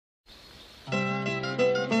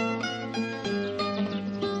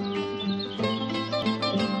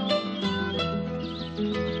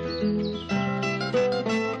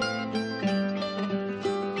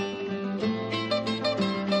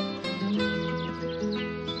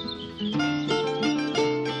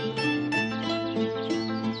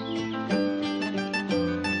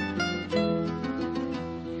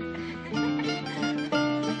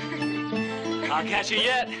I'll catch you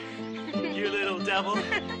yet, you little devil.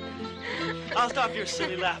 I'll stop your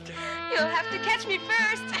silly laughter. You'll have to catch me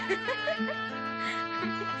first.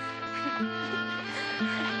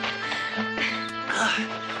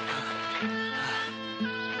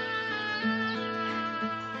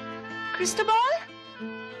 Cristobal?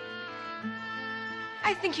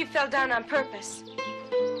 I think you fell down on purpose.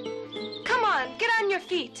 Come on, get on your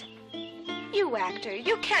feet. You actor,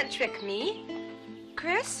 you can't trick me.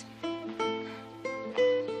 Chris?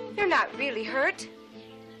 You're not really hurt.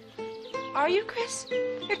 Are you, Chris?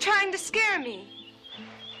 You're trying to scare me.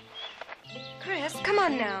 Chris, come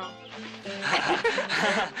on now.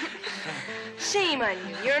 Shame on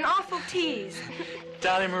you. You're an awful tease.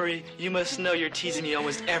 Darling Marie, you must know you're teasing me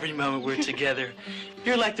almost every moment we're together.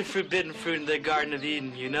 You're like the forbidden fruit in the Garden of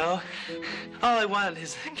Eden, you know? All I want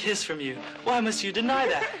is a kiss from you. Why must you deny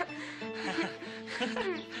that?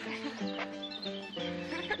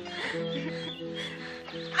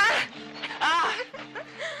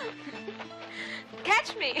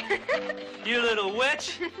 Catch me. You little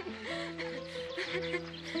witch.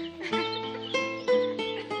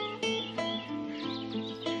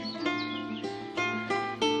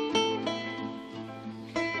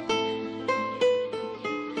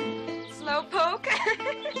 Slowpoke.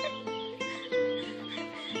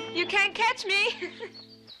 You can't catch me.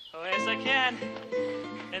 Oh, yes, I can.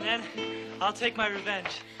 And then I'll take my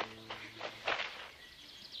revenge.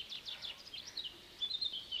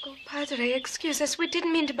 Oh, Padre, excuse us. We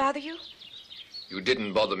didn't mean to bother you. You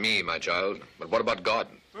didn't bother me, my child. But what about God?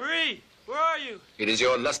 Marie, where are you? It is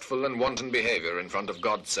your lustful and wanton behavior in front of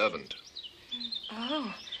God's servant.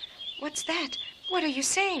 Oh, what's that? What are you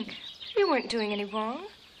saying? We weren't doing any wrong.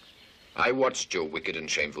 I watched your wicked and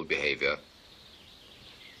shameful behavior.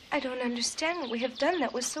 I don't understand what we have done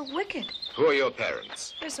that was so wicked. Who are your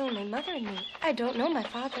parents? There's only Mother and me. I don't know my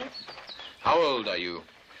father. How old are you?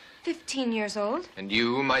 15 years old. And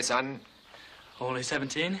you, my son? Only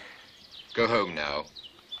 17? Go home now.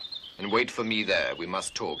 And wait for me there. We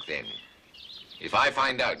must talk then. If I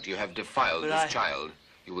find out you have defiled this child,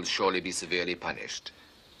 you will surely be severely punished.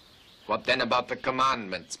 What then about the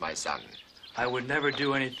commandments, my son? I would never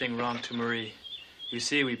do anything wrong to Marie. You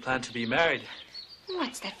see, we plan to be married.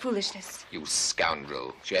 What's that foolishness? You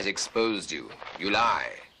scoundrel. She has exposed you. You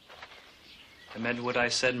lie. I meant what I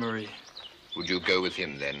said, Marie. Would you go with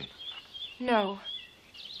him then? No.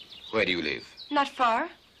 Where do you live? Not far.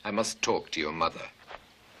 I must talk to your mother.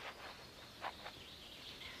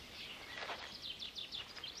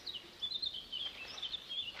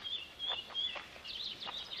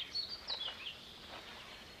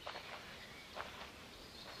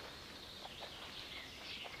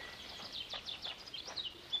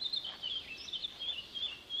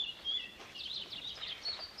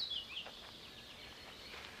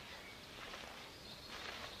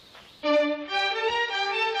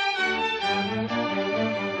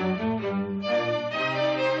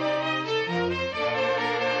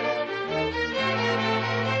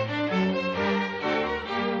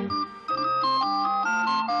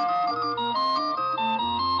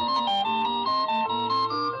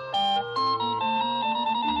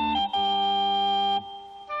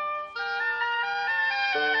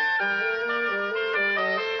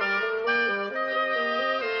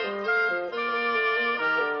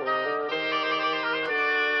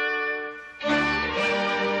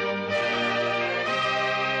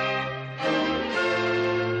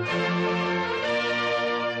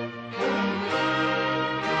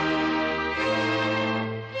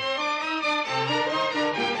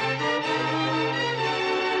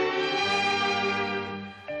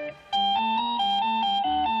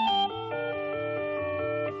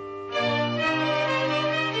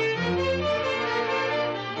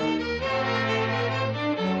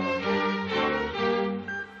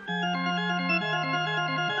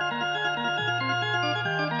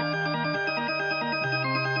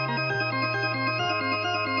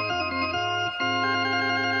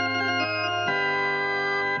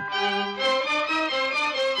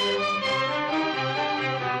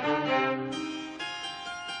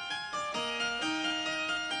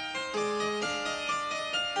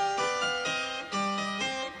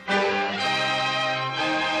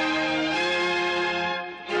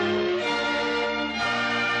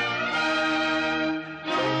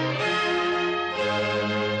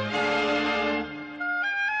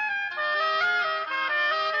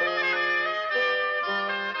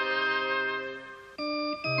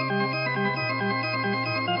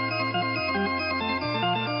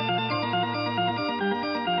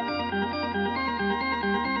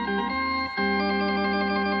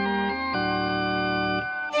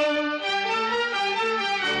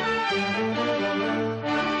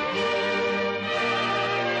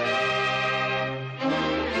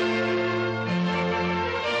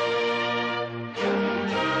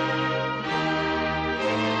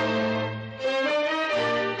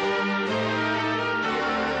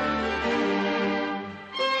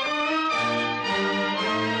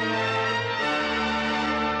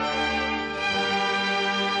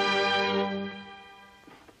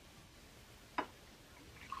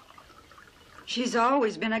 She's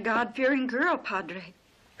always been a God-fearing girl, Padre.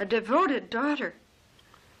 A devoted daughter.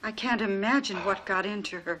 I can't imagine what got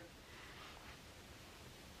into her.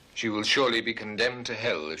 She will surely be condemned to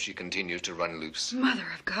hell if she continues to run loose. Mother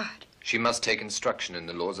of God. She must take instruction in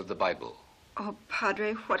the laws of the Bible. Oh,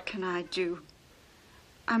 Padre, what can I do?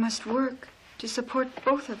 I must work to support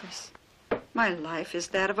both of us. My life is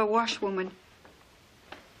that of a washwoman.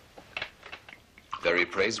 Very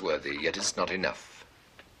praiseworthy, yet it's not enough.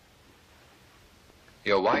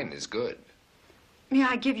 Your wine is good. May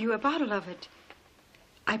I give you a bottle of it?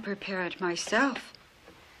 I prepare it myself.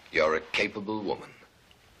 You're a capable woman.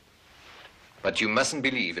 But you mustn't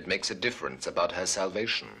believe it makes a difference about her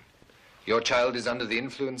salvation. Your child is under the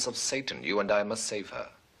influence of Satan. You and I must save her.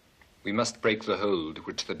 We must break the hold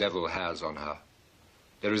which the devil has on her.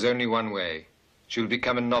 There is only one way. She'll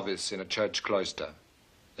become a novice in a church cloister.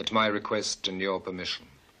 At my request and your permission.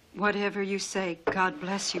 Whatever you say, God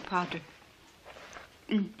bless you, Padre.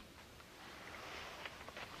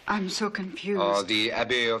 I'm so confused. Oh, the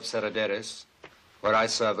Abbey of Serraderes, where I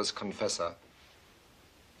serve as confessor,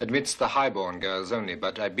 admits the highborn girls only,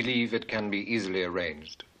 but I believe it can be easily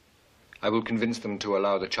arranged. I will convince them to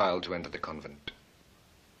allow the child to enter the convent.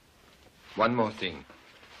 One more thing.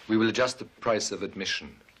 We will adjust the price of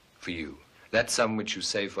admission for you. That sum which you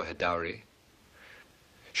save for her dowry.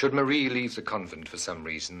 Should Marie leave the convent for some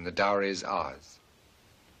reason, the dowry is ours.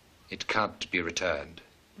 It can't be returned.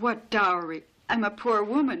 What dowry? I'm a poor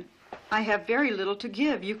woman. I have very little to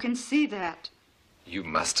give. You can see that. You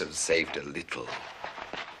must have saved a little.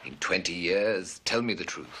 In 20 years, tell me the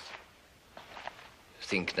truth.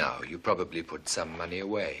 Think now, you probably put some money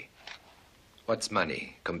away. What's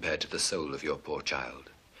money compared to the soul of your poor child?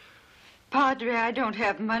 Padre, I don't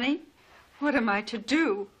have money. What am I to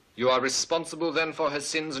do? You are responsible then for her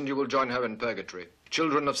sins, and you will join her in purgatory.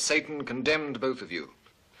 Children of Satan, condemned, both of you.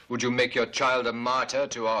 Would you make your child a martyr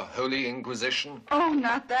to our holy Inquisition? Oh,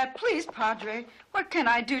 not that. Please, Padre. What can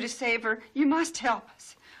I do to save her? You must help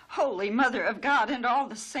us. Holy Mother of God and all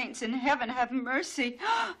the saints in heaven, have mercy.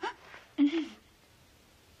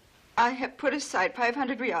 I have put aside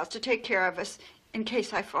 500 reals to take care of us in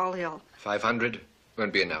case I fall ill. 500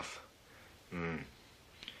 won't be enough.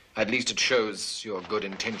 At least it shows your good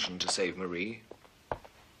intention to save Marie.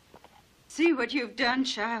 See what you've done,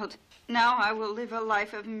 child. Now I will live a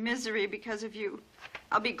life of misery because of you.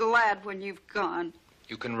 I'll be glad when you've gone.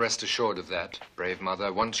 You can rest assured of that, brave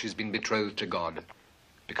mother, once she's been betrothed to God.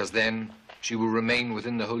 Because then she will remain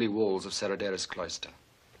within the holy walls of Serraderes Cloister.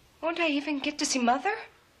 Won't I even get to see Mother?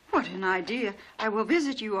 What an idea. I will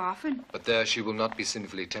visit you often. But there she will not be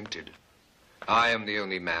sinfully tempted. I am the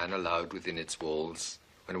only man allowed within its walls.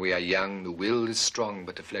 When we are young, the will is strong,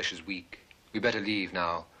 but the flesh is weak. We better leave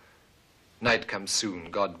now. Night comes soon.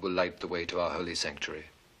 God will light the way to our holy sanctuary.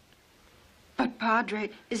 But, Padre,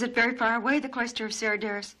 is it very far away, the cloister of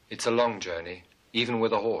Serraderes? It's a long journey, even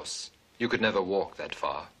with a horse. You could never walk that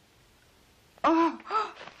far. Oh,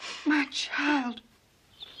 my child.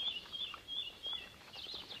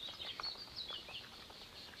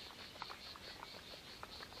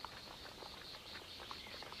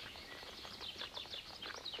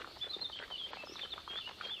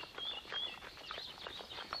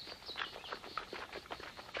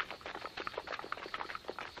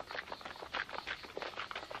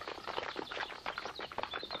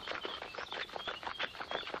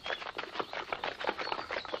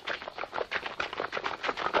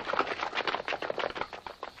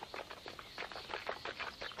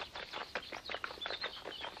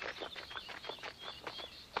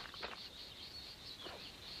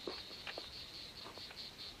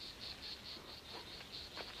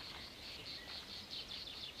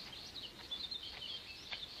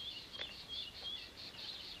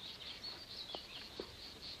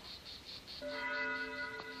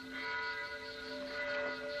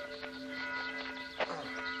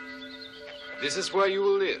 This is where you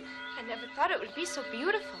will live. I never thought it would be so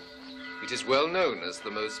beautiful. It is well known as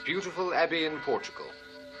the most beautiful abbey in Portugal.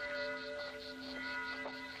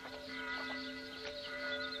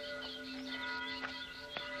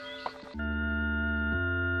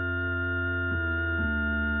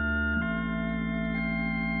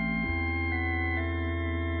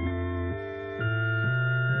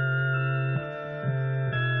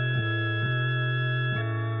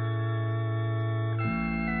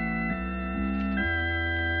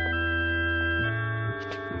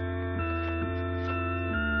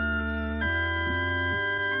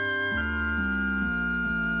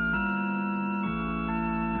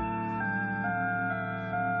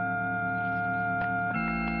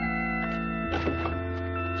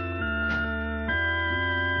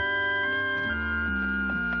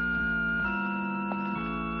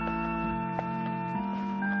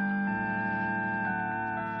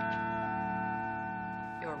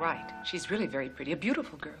 Wright. She's really very pretty, a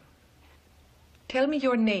beautiful girl. Tell me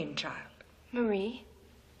your name, child. Marie.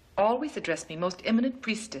 Always address me most eminent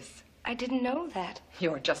priestess. I didn't know that.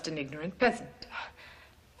 You're just an ignorant peasant.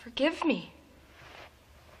 Forgive me.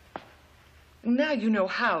 Now you know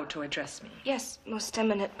how to address me. Yes, most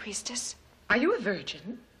eminent priestess. Are you a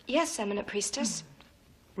virgin? Yes, eminent priestess.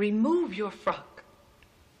 Remove your frock.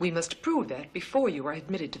 We must prove that before you are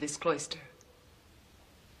admitted to this cloister.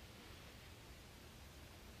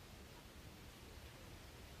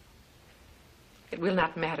 It will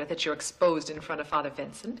not matter that you're exposed in front of Father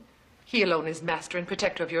Vincent. He alone is master and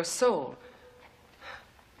protector of your soul.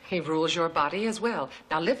 He rules your body as well.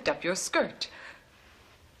 Now lift up your skirt.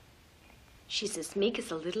 She's as meek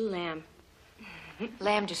as a little lamb.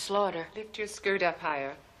 Lamb to slaughter. Lift your skirt up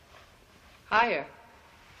higher. Higher.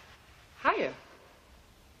 Higher.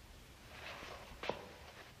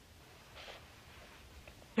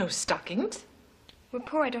 No stockings? We're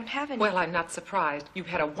poor, I don't have any. Well, I'm not surprised. You've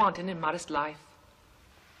had a wanton, immodest life.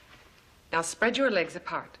 Now spread your legs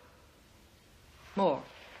apart. More.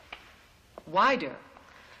 Wider.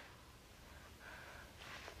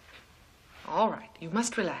 All right, you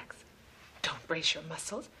must relax. Don't brace your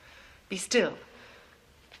muscles. Be still.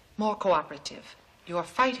 More cooperative. You're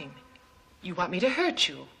fighting. You want me to hurt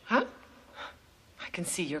you, huh? I can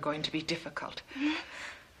see you're going to be difficult.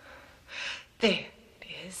 There it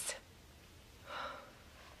is.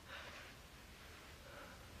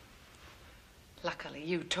 Luckily,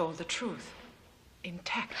 you told the truth.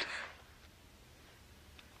 Intact.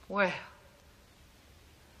 Well,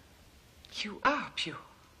 you are pure.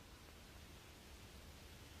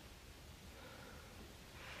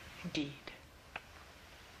 Indeed.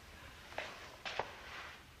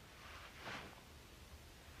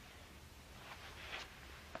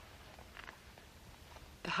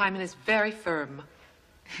 The hymen is very firm.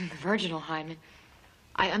 The virginal hymen.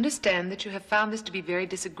 I understand that you have found this to be very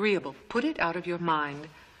disagreeable. Put it out of your mind.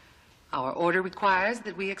 Our order requires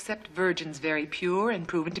that we accept virgins very pure and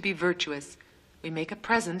proven to be virtuous. We make a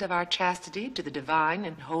present of our chastity to the divine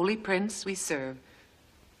and holy prince we serve.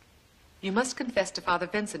 You must confess to Father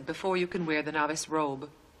Vincent before you can wear the novice robe.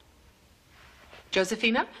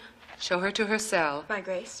 Josephina, show her to her cell. My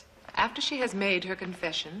grace. After she has made her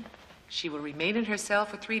confession, she will remain in her cell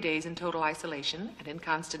for 3 days in total isolation and in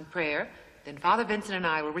constant prayer. Then Father Vincent and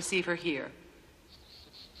I will receive her here.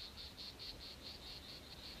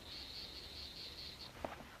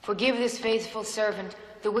 Forgive this faithful servant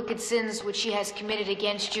the wicked sins which she has committed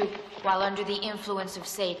against you while under the influence of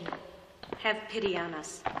Satan. Have pity on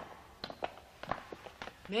us.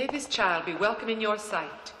 May this child be welcome in your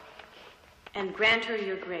sight. And grant her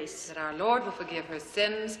your grace. That our Lord will forgive her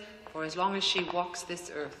sins for as long as she walks this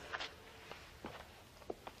earth.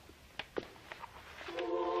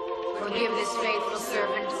 Forgive this faithful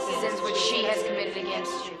servant the sins which she has committed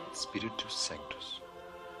against you. Spiritus Sanctus.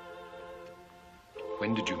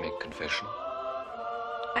 When did you make confession?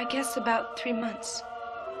 I guess about 3 months.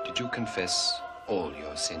 Did you confess all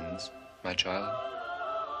your sins, my child?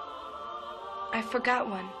 I forgot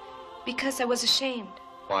one because I was ashamed.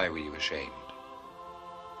 Why were you ashamed?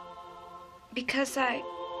 Because I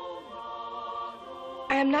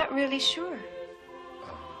am not really sure.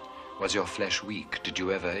 Was your flesh weak? Did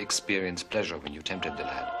you ever experience pleasure when you tempted the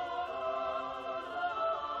lad?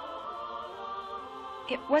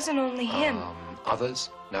 It wasn't only him. Others?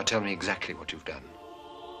 Now tell me exactly what you've done.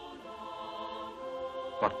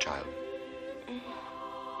 What, child?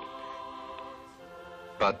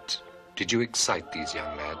 But did you excite these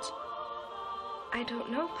young lads? I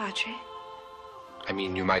don't know, Padre. I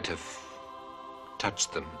mean, you might have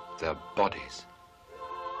touched them, their bodies.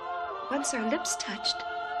 Once our lips touched.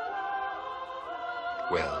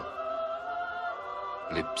 Well,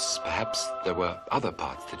 lips. Perhaps there were other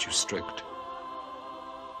parts that you stroked.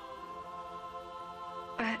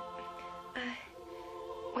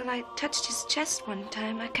 Well, I touched his chest one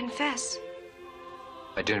time, I confess.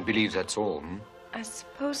 I don't believe that's all. I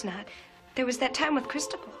suppose not. There was that time with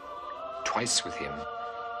Christabel. Twice with him.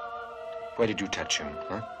 Where did you touch him,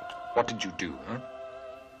 huh? What did you do, huh?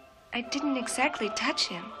 I didn't exactly touch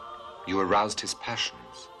him. You aroused his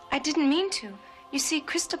passions. I didn't mean to. You see,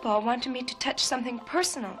 Christabel wanted me to touch something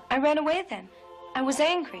personal. I ran away then. I was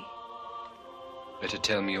angry. Better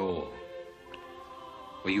tell me all.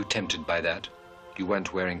 Were you tempted by that? You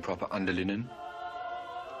weren't wearing proper underlinen?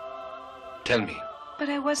 Tell me. But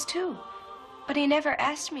I was too. But he never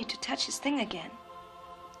asked me to touch his thing again.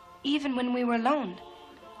 Even when we were alone.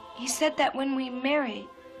 He said that when we marry,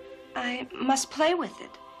 I must play with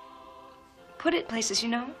it. Put it places, you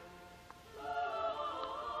know.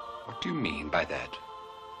 What do you mean by that?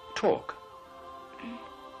 Talk.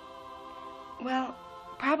 Well,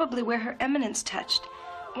 probably where Her Eminence touched.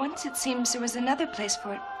 Once it seems there was another place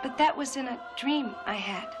for it, but that was in a dream I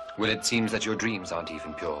had. Well, it seems that your dreams aren't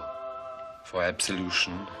even pure. For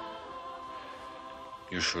absolution,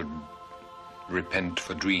 you should repent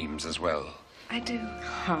for dreams as well. I do.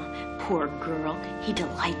 Huh, poor girl. He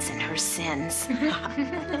delights in her sins.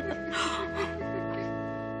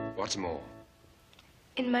 What's more?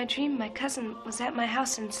 In my dream, my cousin was at my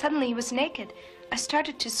house and suddenly he was naked. I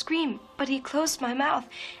started to scream, but he closed my mouth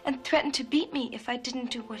and threatened to beat me if I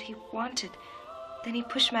didn't do what he wanted. Then he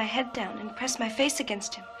pushed my head down and pressed my face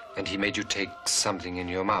against him. And he made you take something in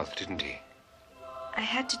your mouth, didn't he? I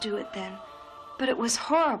had to do it then, but it was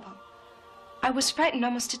horrible. I was frightened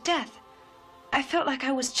almost to death. I felt like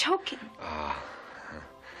I was choking. Ah,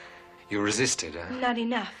 you resisted, huh? Not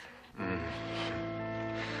enough.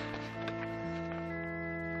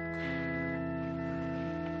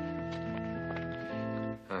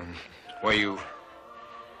 Were you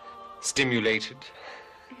stimulated?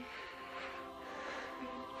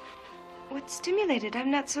 What stimulated?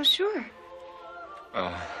 I'm not so sure.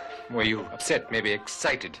 Were you upset, maybe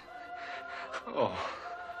excited? Oh.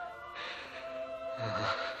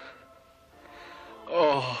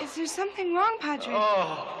 Oh. Is there something wrong, Padre?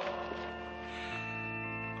 Oh.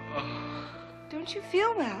 Don't you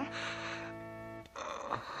feel well?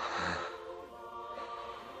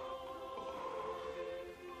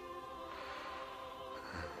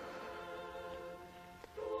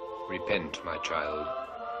 Repent, my child.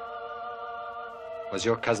 Was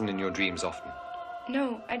your cousin in your dreams often?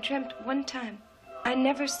 No, I dreamt one time. I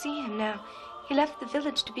never see him now. He left the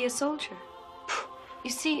village to be a soldier. You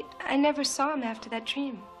see, I never saw him after that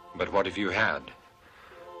dream. But what if you had?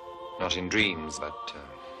 Not in dreams, but...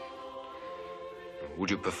 would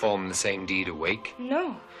you perform the same deed awake?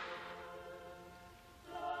 No.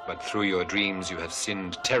 But through your dreams you have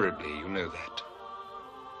sinned terribly, you know that.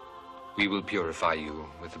 We will purify you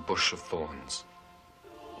with a bush of thorns.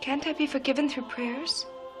 Can't I be forgiven through prayers?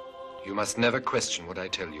 You must never question what I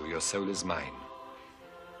tell you. Your soul is mine.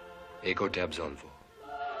 Ego te absolvo.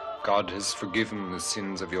 God has forgiven the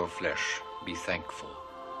sins of your flesh. Be thankful.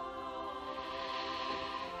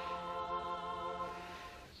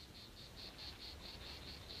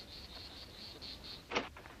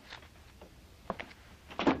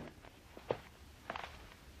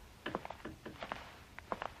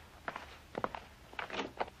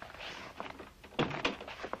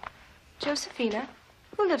 Josephina,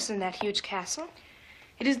 who lives in that huge castle?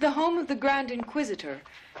 It is the home of the Grand Inquisitor,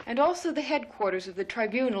 and also the headquarters of the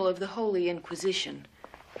Tribunal of the Holy Inquisition.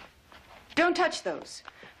 Don't touch those.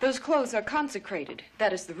 Those clothes are consecrated.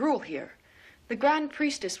 That is the rule here. The Grand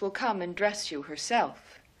Priestess will come and dress you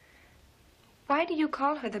herself. Why do you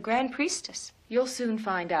call her the Grand Priestess? You'll soon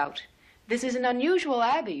find out. This is an unusual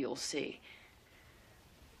abbey, you'll see.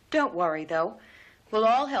 Don't worry, though. We'll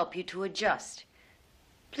all help you to adjust.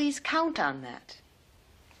 Please count on that.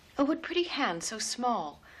 Oh, what pretty hands, so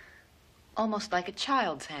small. Almost like a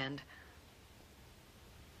child's hand.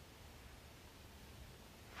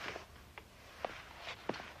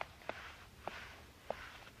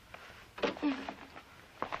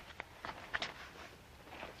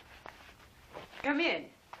 Come in.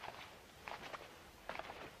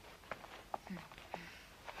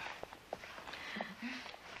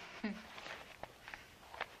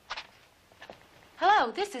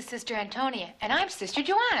 Hello, this is Sister Antonia, and I'm Sister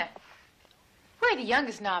Joanna. We're the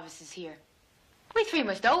youngest novices here. We three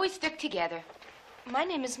must always stick together. My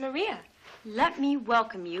name is Maria. Let me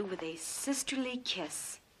welcome you with a sisterly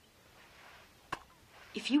kiss.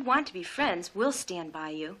 If you want to be friends, we'll stand by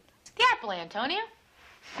you. The apple, Antonia.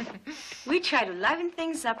 We try to liven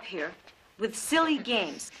things up here with silly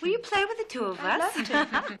games. Will you play with the two of us? I'd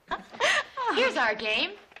love to. Here's our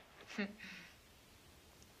game.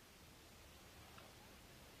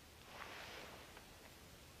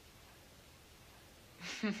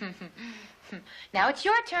 Now it's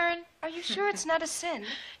your turn. Are you sure it's not a sin?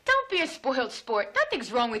 Don't be a spoiled sport.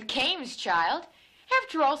 Nothing's wrong with games, child.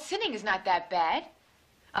 After all, sinning is not that bad.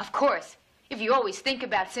 Of course, if you always think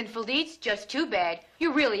about sinful deeds, just too bad.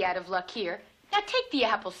 You're really out of luck here. Now take the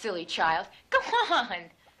apple, silly child. Go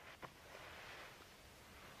on.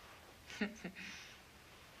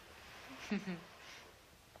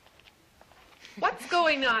 What's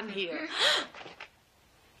going on here?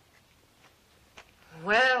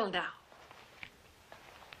 Well, now.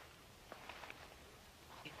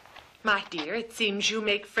 My dear, it seems you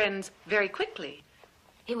make friends very quickly.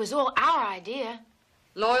 It was all our idea.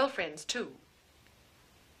 Loyal friends, too.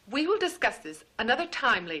 We will discuss this another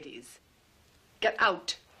time, ladies. Get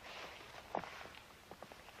out.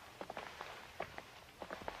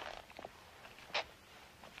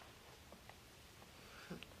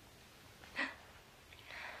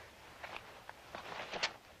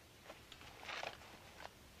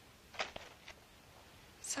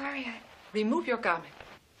 sorry. Remove your garment.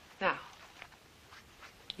 Now,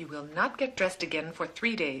 you will not get dressed again for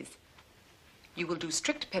 3 days. You will do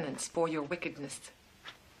strict penance for your wickedness.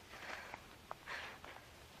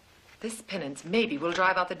 This penance maybe will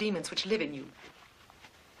drive out the demons which live in you.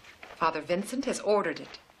 Father Vincent has ordered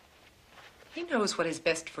it. He knows what is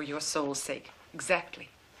best for your soul's sake, exactly.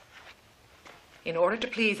 In order to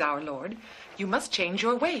please our Lord, you must change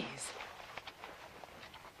your ways.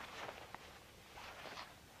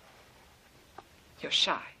 You're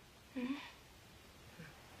shy. Mm-hmm.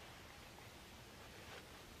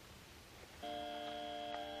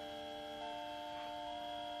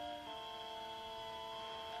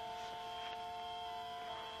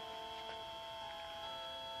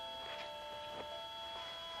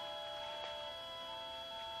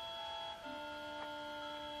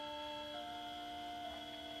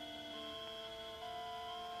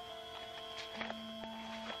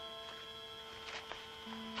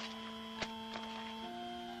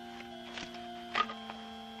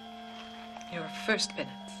 Your first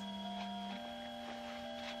penance.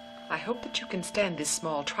 I hope that you can stand this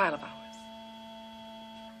small trial of ours.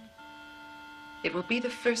 It will be the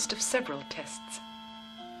first of several tests.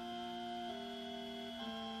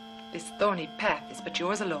 This thorny path is but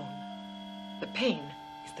yours alone. The pain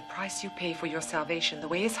is the price you pay for your salvation. The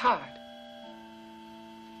way is hard.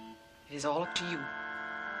 It is all up to you.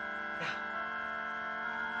 Now.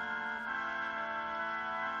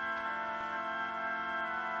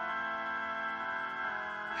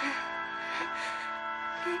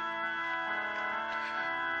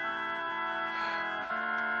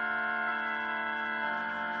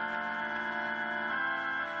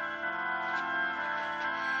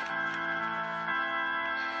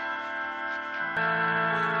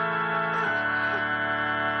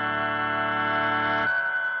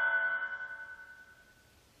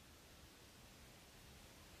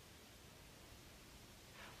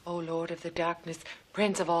 O Lord of the darkness,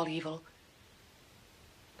 Prince of all evil,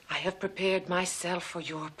 I have prepared myself for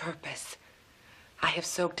your purpose. I have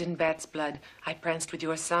soaked in bat's blood. I pranced with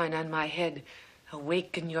your sign on my head.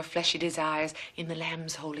 Awaken your fleshy desires in the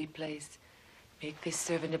Lamb's holy place. Make this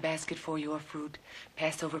servant a basket for your fruit.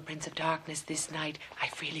 Pass over, Prince of Darkness, this night. I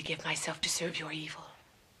freely give myself to serve your evil.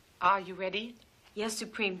 Are you ready? Yes,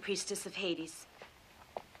 Supreme Priestess of Hades.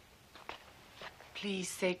 Please,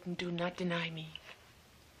 Satan, do not deny me.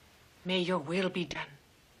 May your will be done.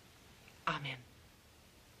 Amen.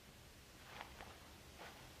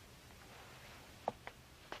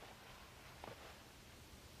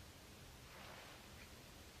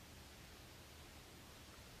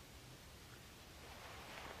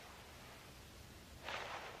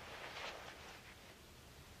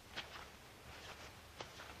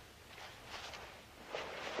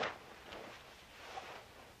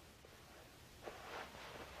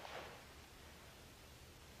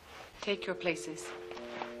 Take your places.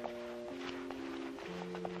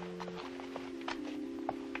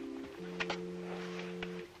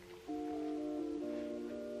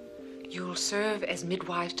 You'll serve as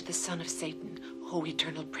midwives to the son of Satan, O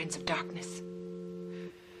eternal Prince of Darkness.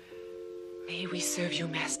 May we serve you,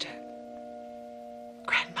 Master.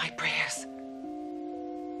 Grant my prayers.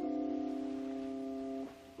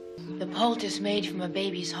 The poultice made from a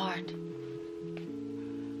baby's heart.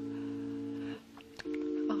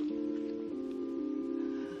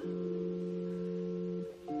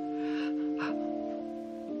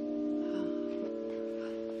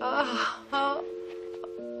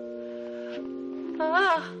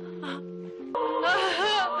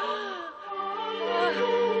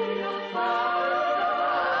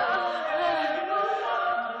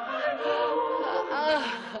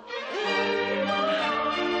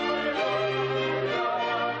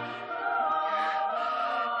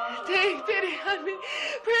 Take pity on me,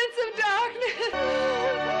 Prince of Darkness.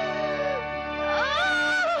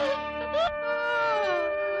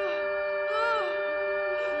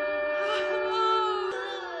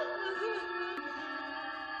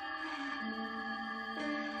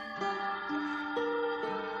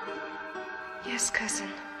 Yes, cousin.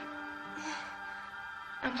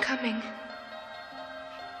 I'm coming.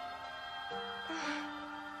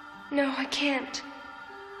 No, I can't.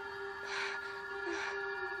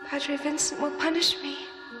 Padre Vincent will punish me.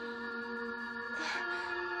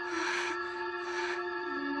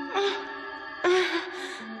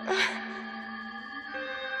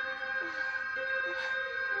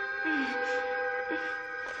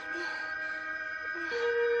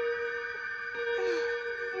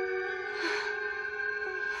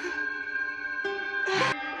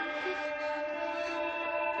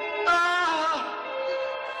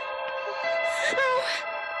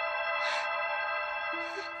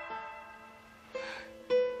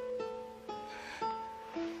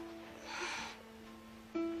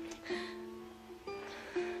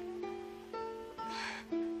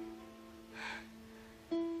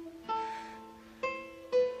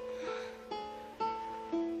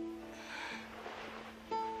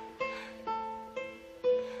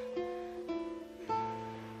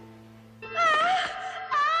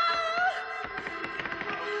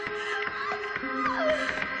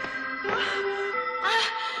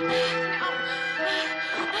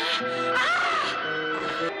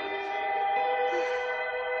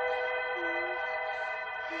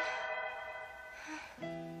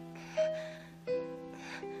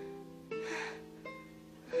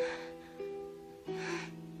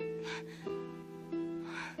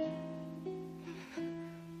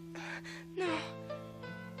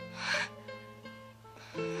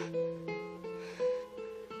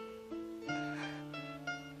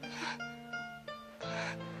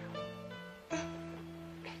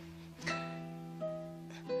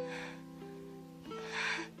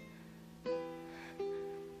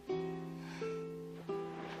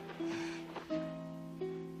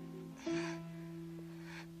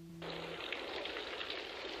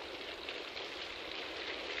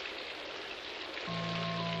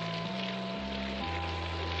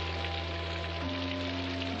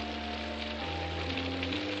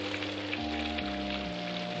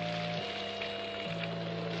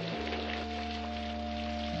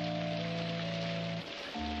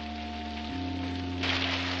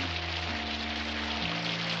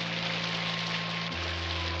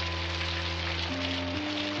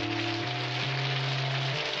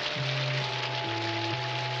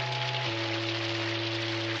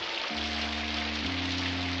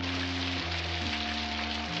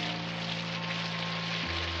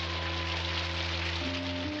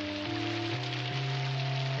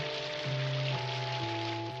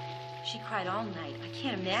 She cried all night. I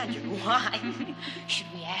can't imagine why. Should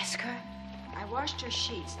we ask her? I washed her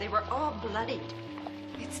sheets. They were all bloodied.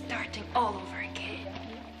 It's starting all over again.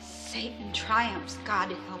 Satan triumphs.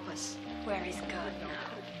 God help us. Where is God now?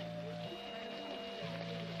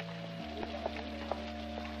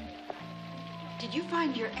 Did you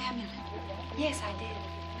find your amulet? Yes, I did.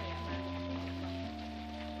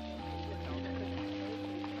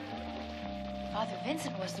 Father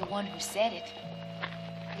Vincent was the one who said it.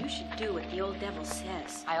 You should do what the old devil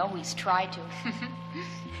says. I always try to.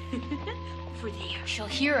 Over there. She'll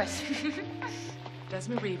hear us. Does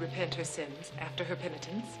Marie repent her sins after her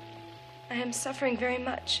penitence? I am suffering very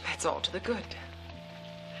much. That's all to the good.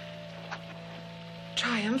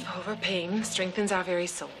 Triumph over pain strengthens our very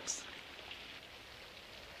souls.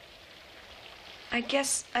 I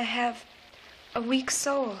guess I have a weak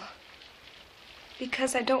soul.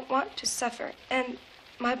 Because I don't want to suffer. And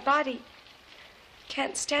my body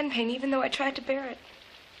can't stand pain even though I try to bear it.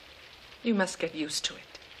 You must get used to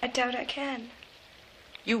it. I doubt I can.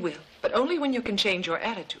 You will, but only when you can change your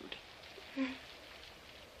attitude.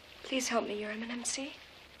 Please help me, Your Eminency.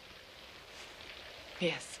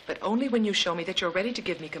 Yes, but only when you show me that you're ready to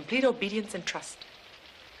give me complete obedience and trust.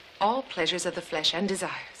 All pleasures of the flesh and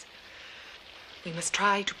desires. We must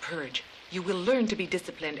try to purge. You will learn to be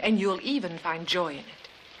disciplined, and you'll even find joy in it.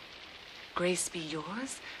 Grace be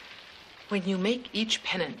yours when you make each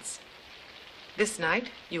penance. This night,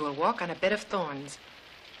 you will walk on a bed of thorns,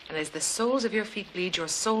 and as the soles of your feet bleed, your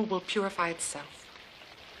soul will purify itself.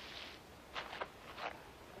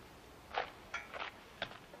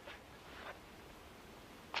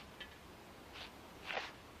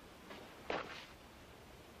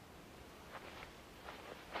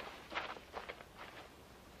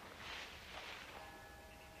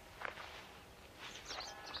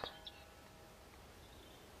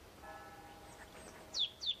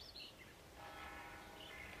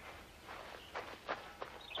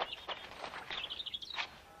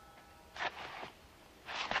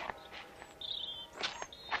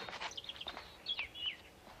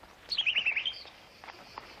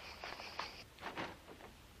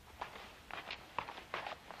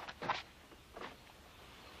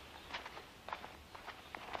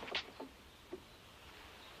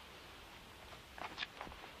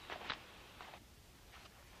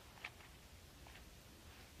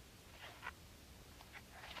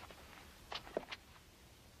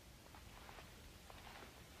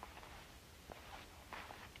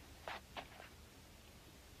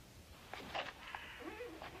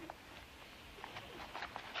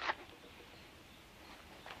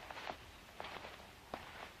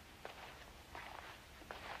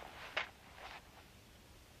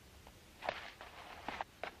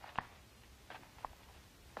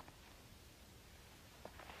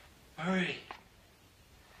 Marie.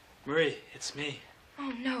 Marie, it's me.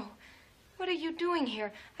 Oh, no. What are you doing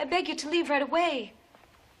here? I beg you to leave right away.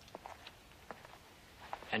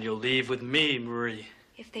 And you'll leave with me, Marie.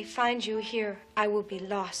 If they find you here, I will be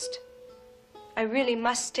lost. I really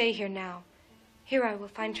must stay here now. Here I will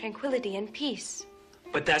find tranquility and peace.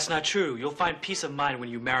 But that's not true. You'll find peace of mind when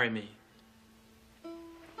you marry me.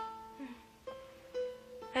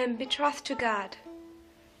 I am betrothed to God.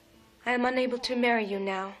 I am unable to marry you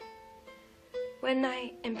now. When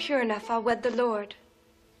I am pure enough, I'll wed the Lord.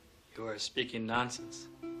 You are speaking nonsense.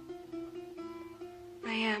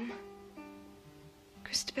 I am.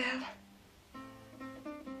 Christabel.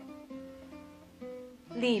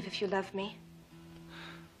 Leave if you love me.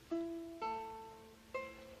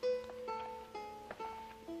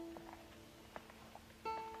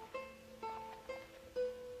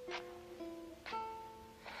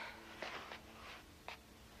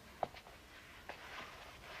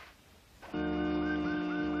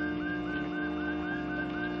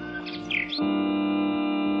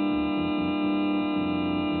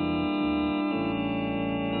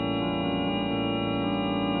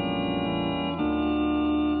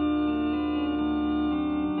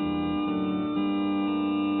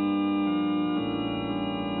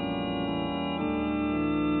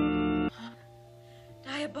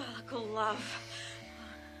 Diabolical love.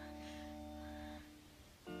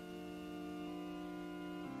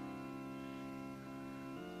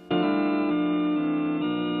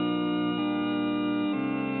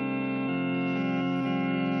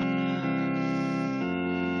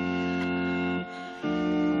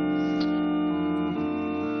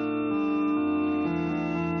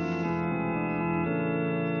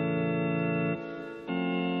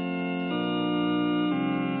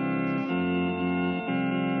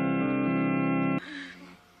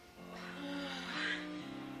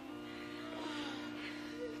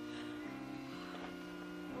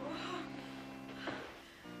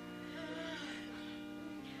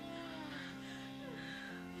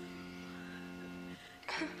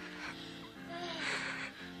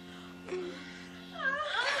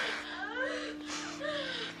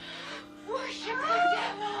 Worship the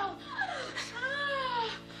devil!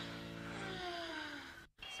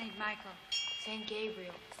 St. Michael, St.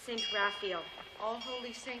 Gabriel, Saint Raphael. All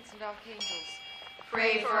holy saints and archangels.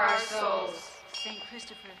 pray for our souls. St.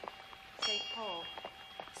 Christopher, Saint Paul,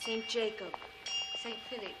 Saint Jacob. Saint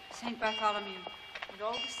Philip, St. Bartholomew, and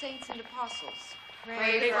all the saints and apostles.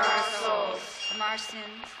 Pray for our souls. from our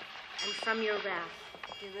sins. And from your wrath,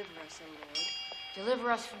 deliver us, O Lord.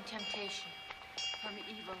 Deliver us from temptation. From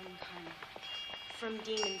evil incarnate. From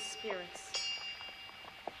demon spirits.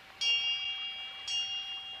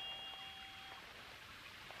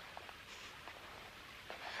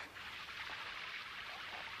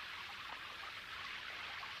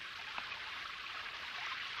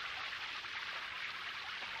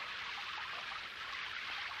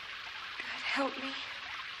 God, help me.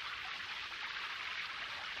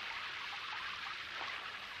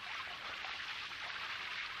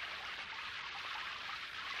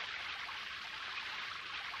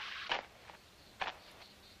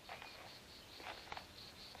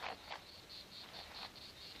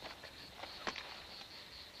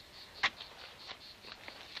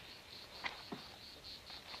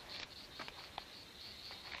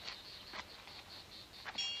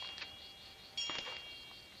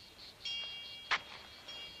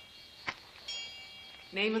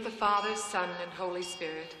 Name of the Father, Son, and Holy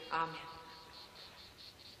Spirit. Amen.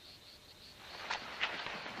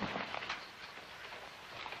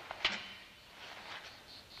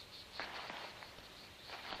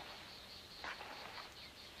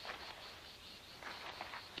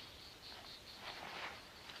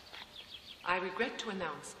 I regret to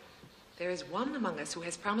announce there is one among us who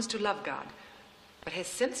has promised to love God, but has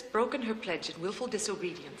since broken her pledge in willful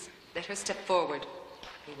disobedience. Let her step forward.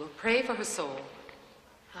 We will pray for her soul.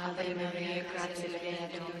 Ave Maria, gratia plena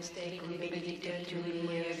Dominus tecum, benedicta tu in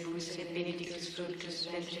mulieribus, et benedictus fructus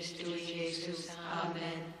ventris tui, Iesus.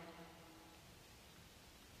 Amen.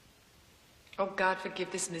 O God,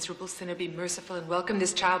 forgive this miserable sinner, be merciful, and welcome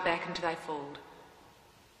this child back into thy fold.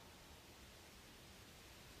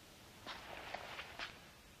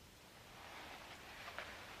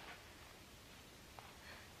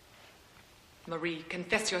 Marie,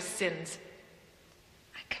 confess your sins.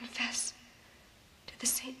 I confess to the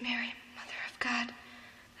Saint Mary, Mother of God,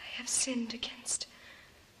 I have sinned against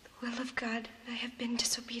the will of God, and I have been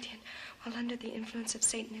disobedient while under the influence of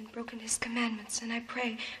Satan and broken his commandments, and I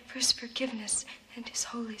pray for his forgiveness and his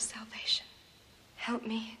holy salvation. Help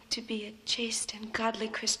me to be a chaste and godly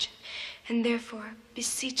Christian, and therefore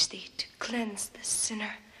beseech thee to cleanse the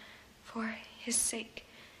sinner for his sake.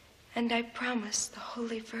 And I promise the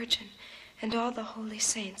Holy Virgin and all the holy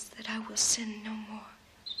saints that I will sin no more.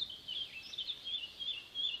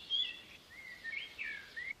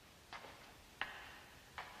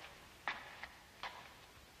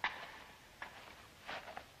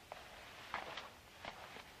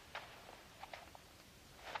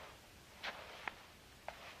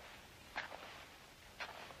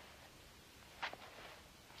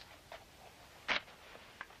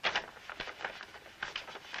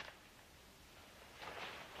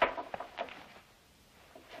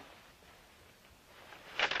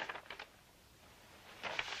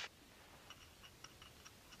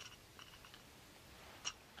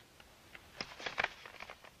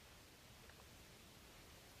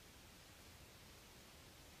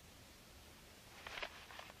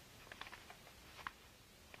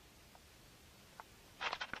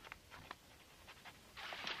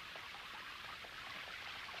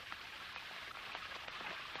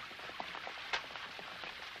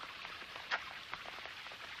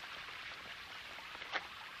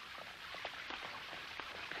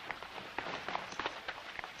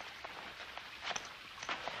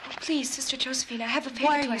 Please, Sister Josephine, I have a favor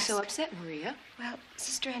Why to are you ask. so upset, Maria? Well,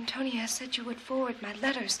 Sister Antonia said you would forward my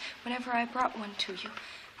letters whenever I brought one to you.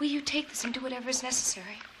 Will you take this and do whatever is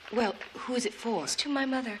necessary? Well, who is it for? It's to my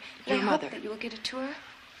mother. Your And I mother? hope that you will get it to her.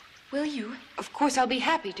 Will you? Of course, I'll be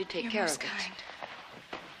happy to take You're care most of it. kind.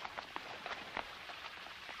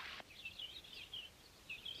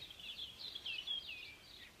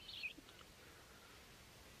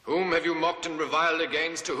 Whom have you mocked and reviled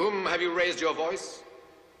against? To whom have you raised your voice?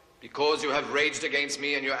 Because you have raged against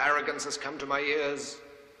me and your arrogance has come to my ears.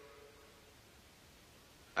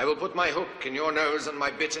 I will put my hook in your nose and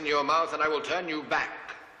my bit in your mouth, and I will turn you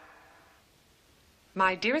back.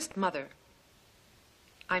 My dearest mother,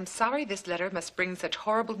 I'm sorry this letter must bring such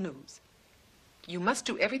horrible news. You must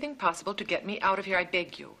do everything possible to get me out of here, I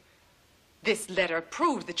beg you. This letter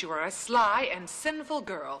proves that you are a sly and sinful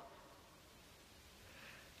girl.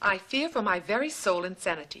 I fear for my very soul and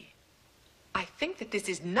sanity. I think that this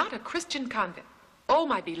is not a Christian convent. Oh,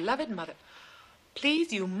 my beloved mother,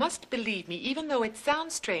 please, you must believe me, even though it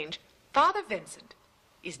sounds strange. Father Vincent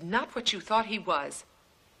is not what you thought he was.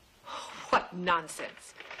 Oh, what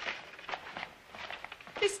nonsense.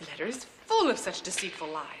 This letter is full of such deceitful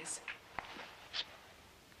lies.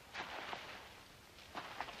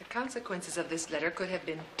 The consequences of this letter could have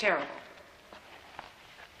been terrible.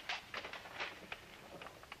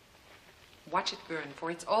 Watch it burn,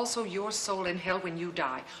 for it's also your soul in hell when you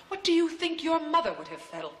die. What do you think your mother would have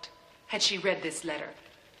felt had she read this letter?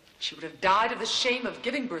 She would have died of the shame of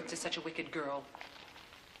giving birth to such a wicked girl.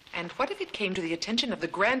 And what if it came to the attention of the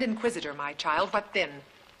Grand Inquisitor, my child? What then?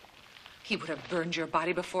 He would have burned your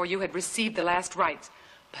body before you had received the last rites.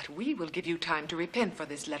 But we will give you time to repent for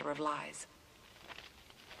this letter of lies.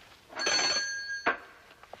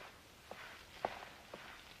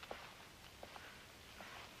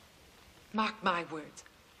 Mark my words.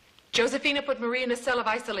 Josephina put Marie in a cell of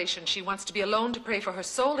isolation. She wants to be alone to pray for her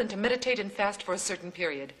soul and to meditate and fast for a certain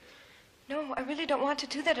period. No, I really don't want to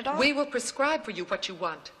do that at all. We will prescribe for you what you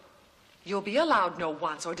want. You'll be allowed no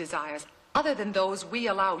wants or desires other than those we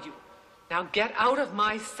allow you. Now get out of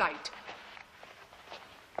my sight.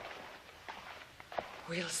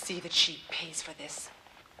 We'll see that she pays for this.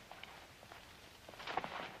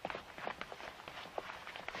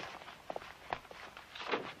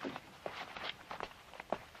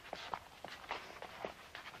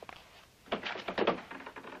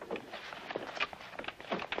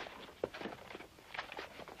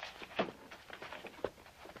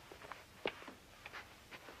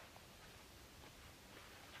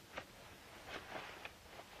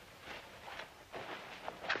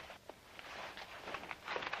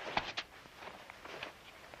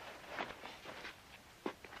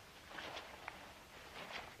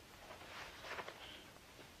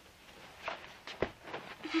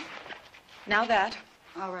 Now that.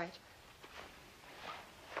 All right.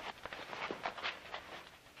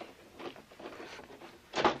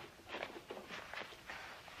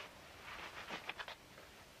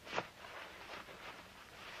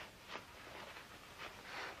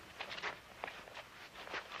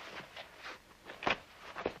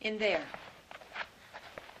 In there.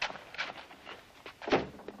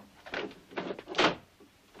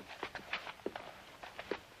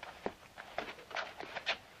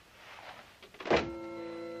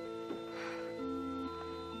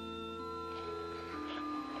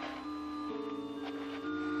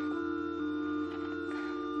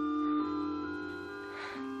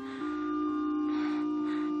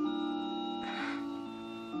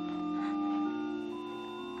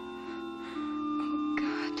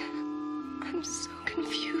 I'm so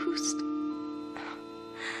confused.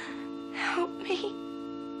 Help me.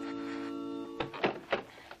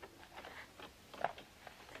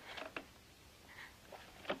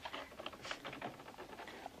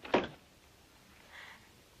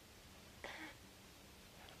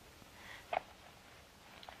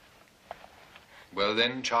 Well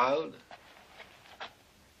then, child?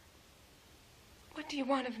 What do you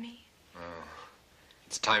want of me? Oh,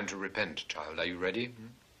 it's time to repent, child. Are you ready?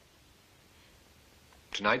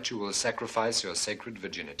 Tonight you will sacrifice your sacred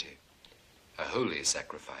virginity. A holy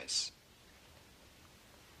sacrifice.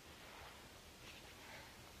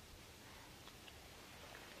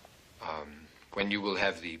 When you will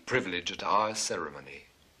have the privilege at our ceremony.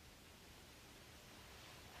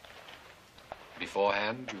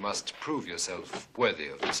 Beforehand, you must prove yourself worthy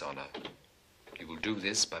of this honor. You will do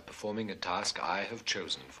this by performing a task I have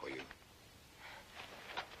chosen for you.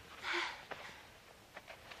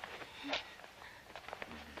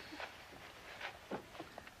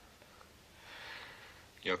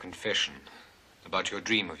 Your confession about your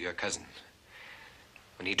dream of your cousin,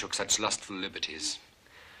 when he took such lustful liberties.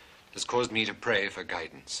 has caused me to pray for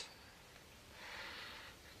guidance.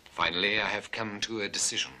 Finally, I have come to a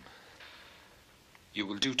decision. You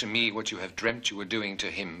will do to me what you have dreamt you were doing to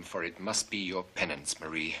him, for it must be your penance,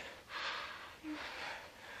 Marie.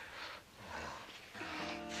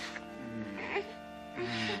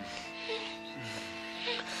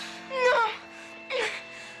 No.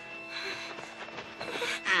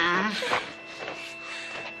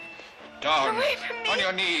 Down, on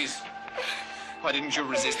your knees. Why didn't you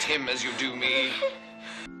resist him as you do me?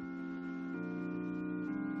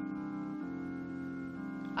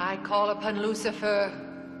 I call upon Lucifer.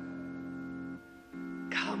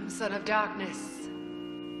 Come, son of darkness.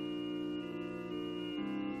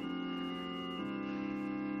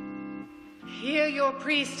 Hear your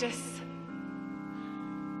priestess.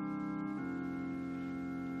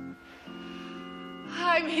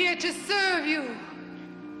 I'm here to serve you.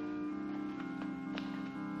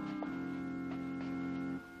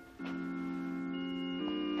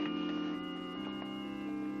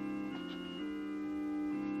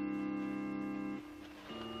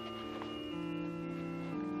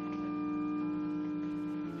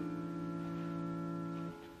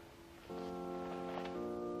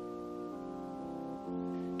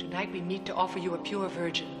 Tonight we meet to offer you a pure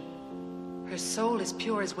virgin. Her soul is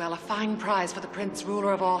pure as well, a fine prize for the prince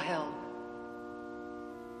ruler of all hell.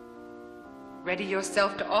 Ready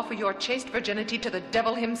yourself to offer your chaste virginity to the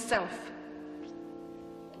devil himself.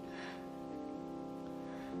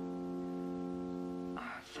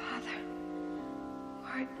 Our Father, who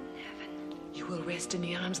art in heaven. You will rest in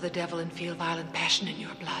the arms of the devil and feel violent passion in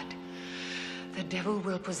your blood. The devil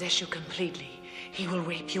will possess you completely. He will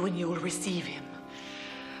rape you and you will receive him,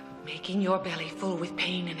 making your belly full with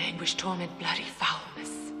pain and anguish, torment, bloody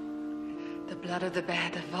foulness. The blood of the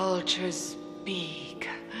bat, the vulture's beak,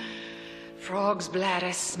 frog's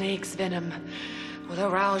bladder, snake's venom will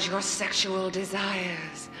arouse your sexual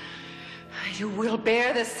desires. You will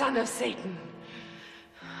bear the son of Satan.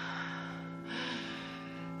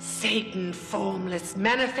 Satan, formless,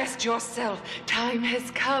 manifest yourself. Time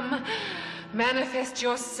has come. Manifest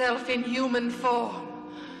yourself in human form.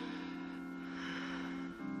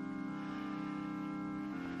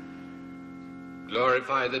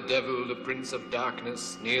 Glorify the devil, the prince of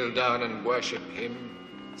darkness. Kneel down and worship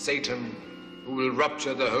him. Satan, who will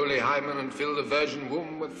rupture the holy hymen and fill the virgin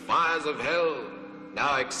womb with fires of hell.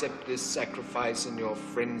 Now accept this sacrifice in your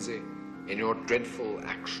frenzy, in your dreadful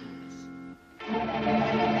actions.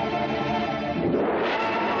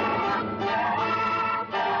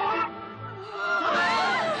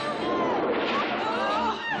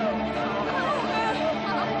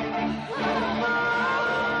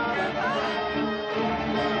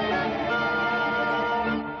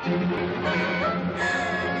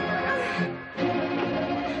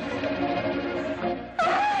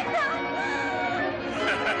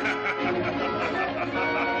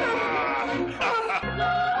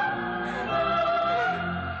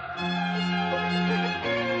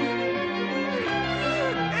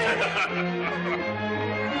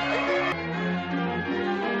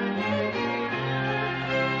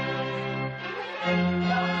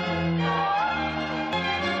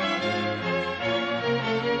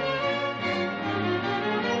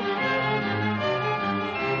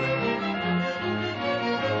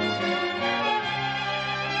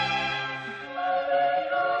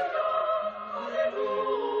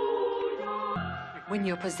 When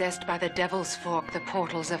you're possessed by the devil's fork, the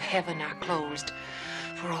portals of heaven are closed.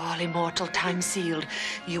 For all immortal time sealed,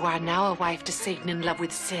 you are now a wife to Satan in love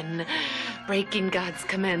with sin, breaking God's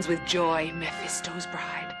commands with joy, Mephisto's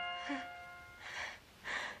bride.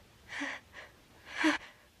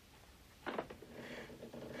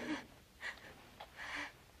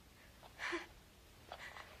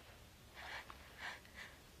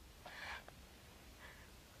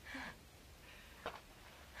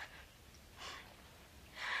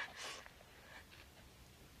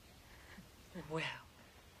 Well,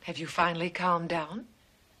 have you finally calmed down?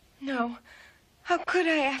 No. How could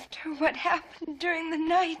I after what happened during the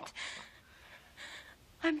night?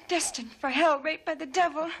 I'm destined for hell, raped by the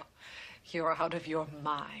devil. You're out of your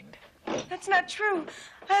mind. That's not true.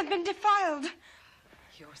 I have been defiled.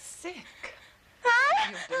 You're sick.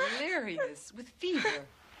 You're delirious with fever.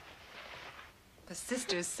 The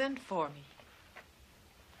sisters sent for me.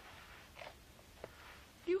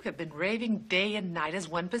 You have been raving day and night as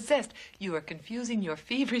one possessed. You are confusing your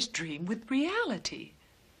feverish dream with reality.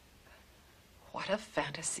 What a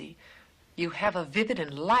fantasy. You have a vivid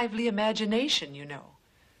and lively imagination, you know.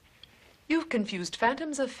 You've confused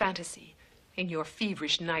phantoms of fantasy in your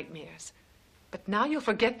feverish nightmares. But now you'll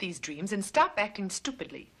forget these dreams and stop acting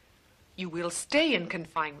stupidly. You will stay in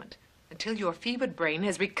confinement until your fevered brain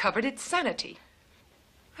has recovered its sanity.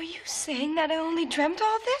 Are you saying that I only dreamt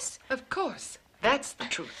all this? Of course. That's the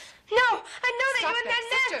truth. No, I know that Stop you and that,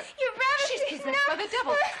 that man. sister. You ravished She's me. possessed by the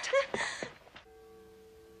devil.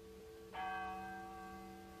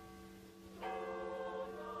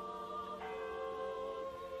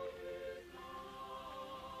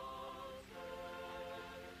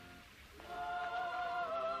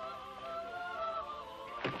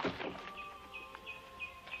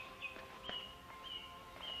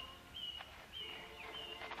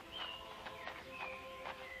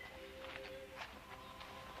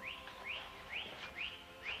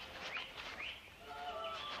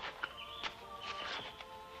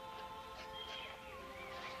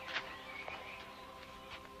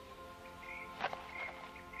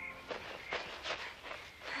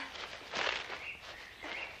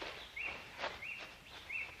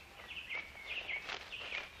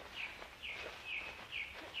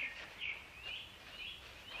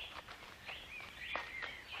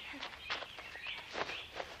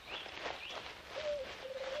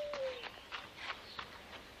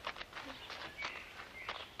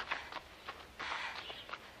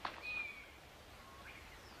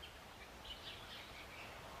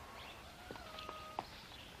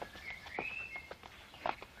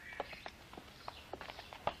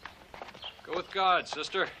 Go with God,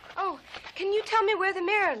 sister. Oh, can you tell me where the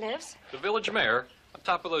mayor lives? The village mayor, on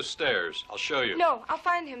top of those stairs. I'll show you. No, I'll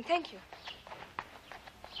find him. Thank you.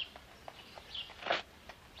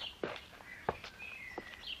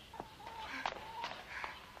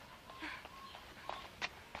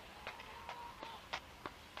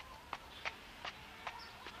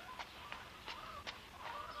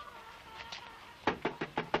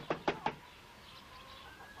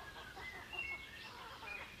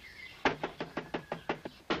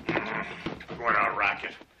 Going on,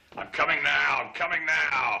 racket. I'm coming now. I'm coming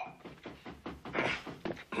now.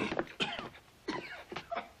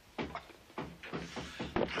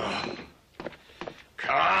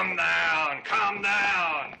 Calm down. Calm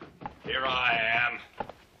down. Here I am.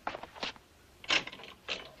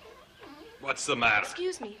 What's the matter?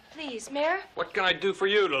 Excuse me, please, Mayor. What can I do for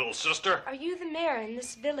you, little sister? Are you the mayor in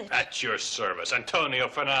this village? At your service, Antonio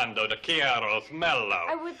Fernando de Quiros Mello.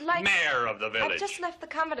 I would like... Mayor of the village. I've just left the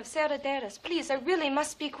convent of Cerdaderas. Please, I really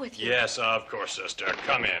must speak with you. Yes, of course, sister.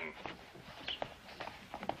 Come in.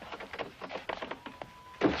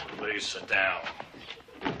 Please sit down.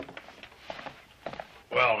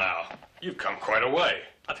 Well, now, you've come quite a way.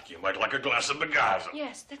 I think you might like a glass of bagazo.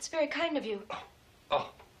 Yes, that's very kind of you.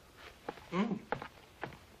 Oh. Hmm.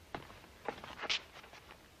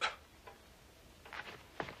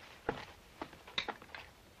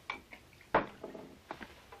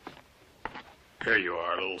 Here you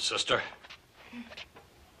are, little sister.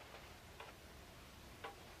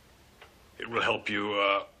 It will help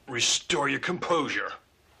you restore your composure.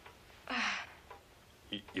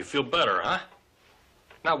 You feel better, huh?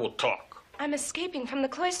 Now we'll talk. I'm escaping from the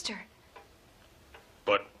cloister.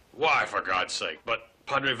 But why, for God's sake? But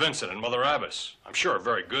Padre Vincent and Mother Abbess, I'm sure are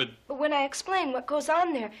very good. But when I explain what goes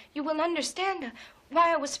on there, you will understand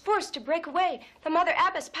why I was forced to break away. The Mother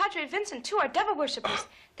Abbess, Padre Vincent, too, are devil worshippers.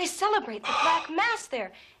 They celebrate the Black Mass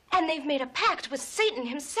there, and they've made a pact with Satan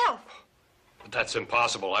himself. But that's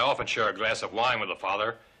impossible. I often share a glass of wine with the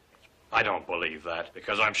Father. I don't believe that,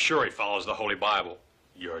 because I'm sure he follows the Holy Bible.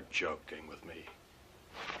 You're joking with me.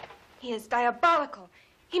 He is diabolical.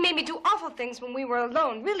 He made me do awful things when we were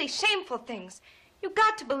alone, really shameful things. You've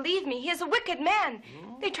got to believe me. He is a wicked man.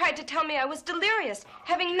 They tried to tell me I was delirious,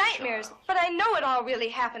 having nightmares, but I know it all really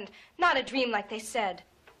happened, not a dream like they said.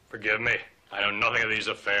 Forgive me. I know nothing of these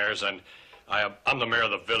affairs, and I'm the mayor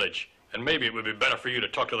of the village, and maybe it would be better for you to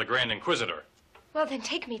talk to the Grand Inquisitor. Well, then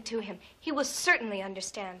take me to him. He will certainly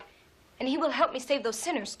understand. And he will help me save those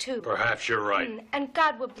sinners, too. Perhaps you're right. And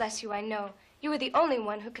God will bless you, I know. You are the only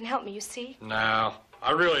one who can help me, you see. No,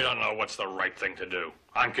 I really don't know what's the right thing to do.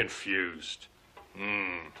 I'm confused.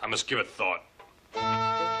 I must give it thought.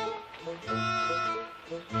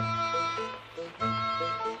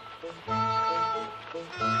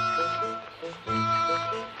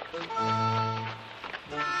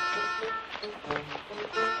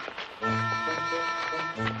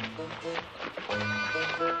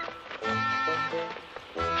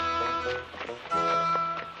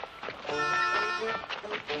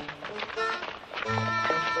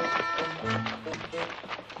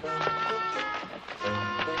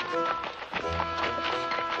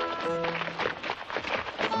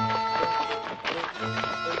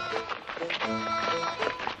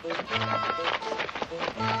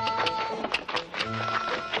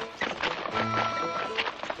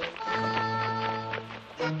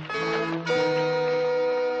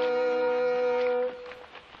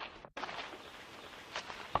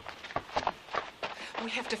 We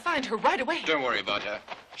have to find her right away. Don't worry about her.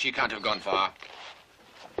 She can't have gone far.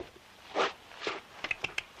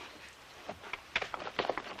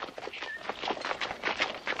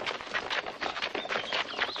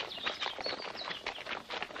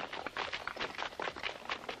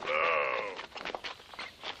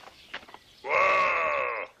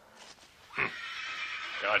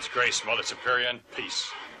 God's grace, Mother Superior, and peace.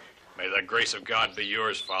 May the grace of God be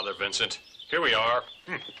yours, Father Vincent. Here we are.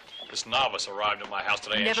 This novice arrived at my house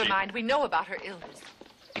today, Never mind. We know about her illness.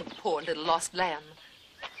 You poor little lost lamb.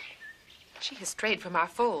 She has strayed from our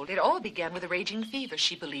fold. It all began with a raging fever.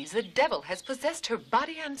 She believes the devil has possessed her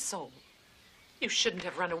body and soul. You shouldn't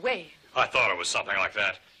have run away. I thought it was something like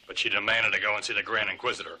that, but she demanded to go and see the Grand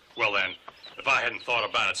Inquisitor. Well then, if I hadn't thought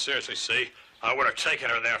about it seriously, see, I would have taken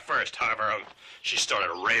her there first. However, she started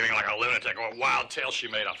raving like a lunatic. What wild tales she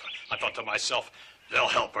made up. I thought to myself, they'll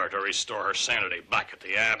help her to restore her sanity back at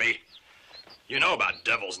the Abbey. You know about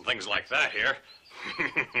devils and things like that here.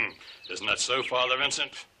 Isn't that so, Father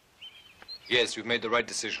Vincent? Yes, you've made the right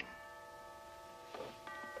decision.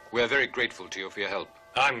 We are very grateful to you for your help.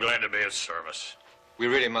 I'm glad to be of service. We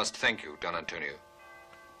really must thank you, Don Antonio.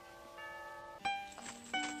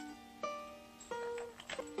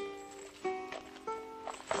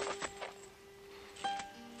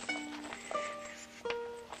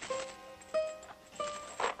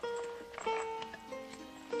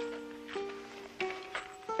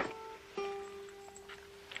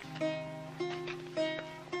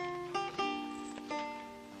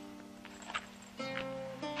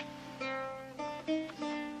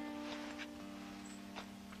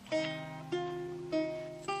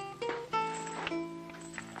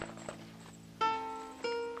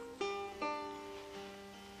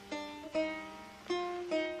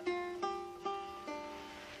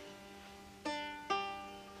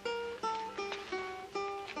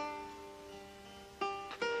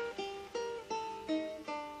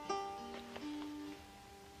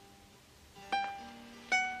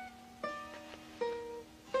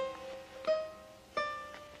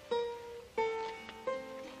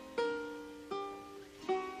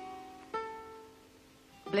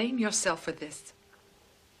 Blame yourself for this.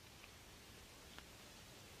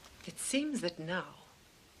 It seems that now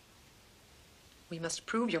we must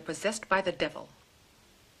prove you're possessed by the devil.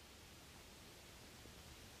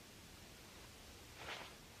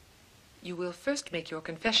 You will first make your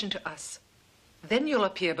confession to us. Then you'll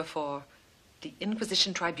appear before the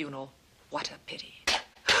Inquisition Tribunal. What a pity.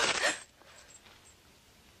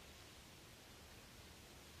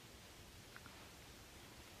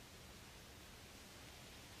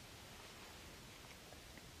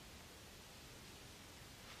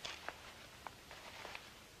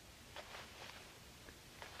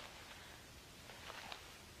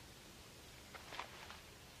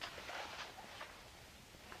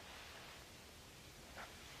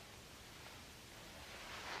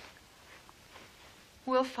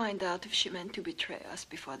 We'll find out if she meant to betray us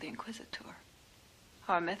before the Inquisitor.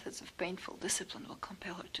 Our methods of painful discipline will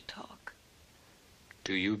compel her to talk.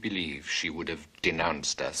 Do you believe she would have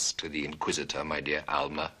denounced us to the Inquisitor, my dear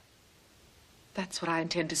Alma? That's what I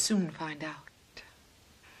intend to soon find out.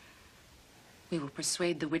 We will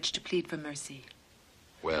persuade the witch to plead for mercy.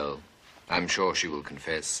 Well, I'm sure she will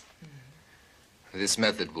confess. This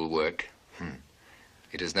method will work.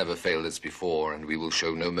 It has never failed us before, and we will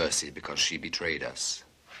show no mercy because she betrayed us.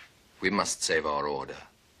 We must save our order.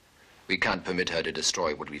 We can't permit her to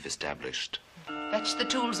destroy what we've established. Fetch the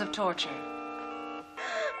tools of torture.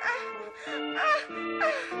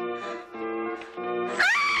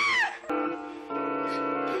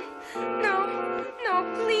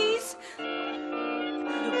 No, please.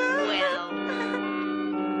 Well.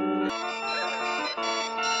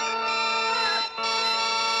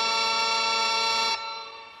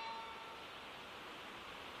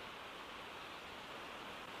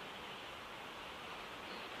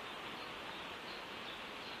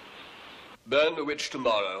 Burn the witch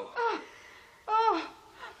tomorrow.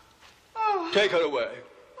 Take her away.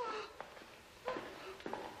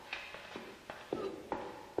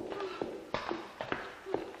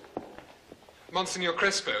 Monsignor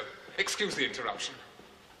Crespo, excuse the interruption.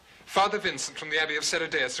 Father Vincent from the Abbey of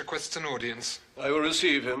Serideus requests an audience. I will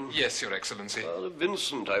receive him. Yes, Your Excellency. Father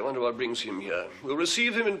Vincent, I wonder what brings him here. We'll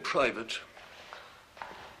receive him in private.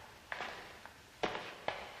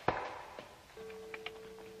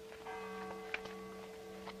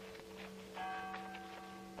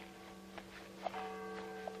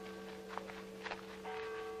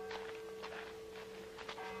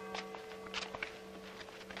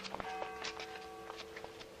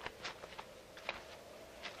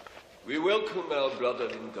 We welcome our brother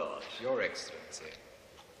in God. Your Excellency.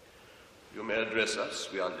 You may address us.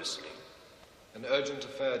 We are listening. An urgent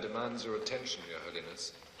affair demands your attention, Your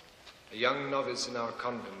Holiness. A young novice in our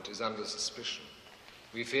convent is under suspicion.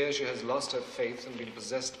 We fear she has lost her faith and been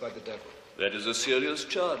possessed by the devil. That is a serious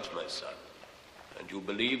charge, my son. And you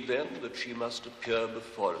believe, then, that she must appear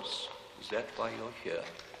before us. Is that why you're here?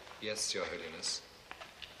 Yes, Your Holiness.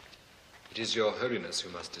 It is Your Holiness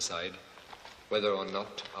who must decide whether or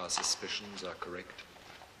not our suspicions are correct.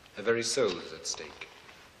 Her very soul is at stake.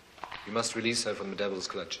 You must release her from the devil's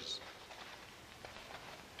clutches.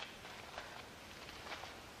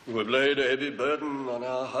 You have laid a heavy burden on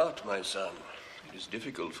our heart, my son. It is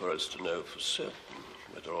difficult for us to know for certain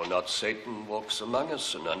whether or not Satan walks among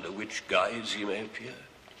us and under which guise he may appear.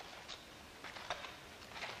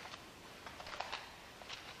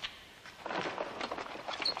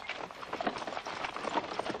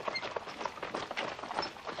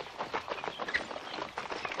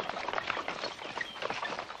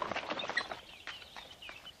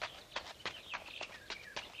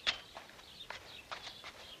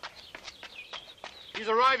 He's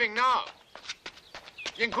arriving now.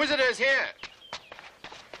 The Inquisitor is here.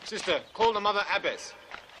 Sister, call the Mother Abbess.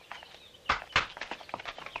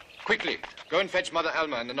 Quickly, go and fetch Mother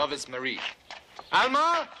Alma and the novice Marie.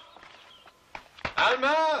 Alma?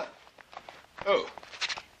 Alma? Oh,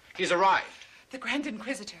 he's arrived. The Grand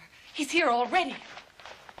Inquisitor. He's here already.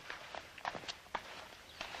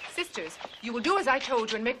 Sisters, you will do as I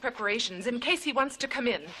told you and make preparations in case he wants to come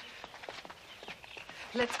in.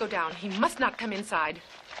 Let's go down. He must not come inside.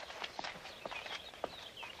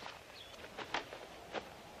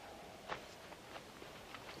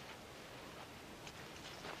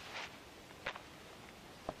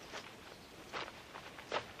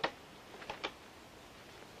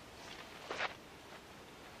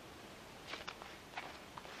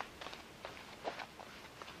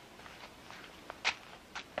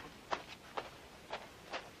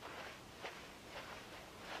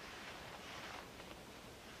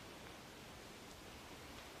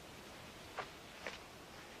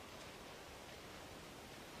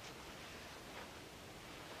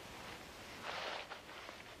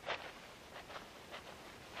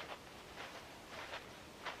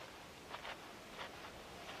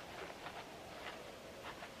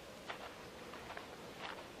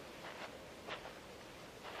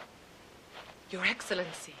 Your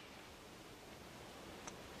Excellency.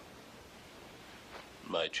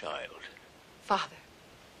 My child. Father,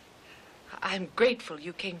 I'm grateful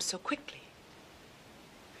you came so quickly.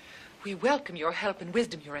 We welcome your help and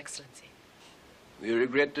wisdom, Your Excellency. We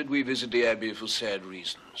regret that we visit the Abbey for sad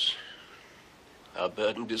reasons. Our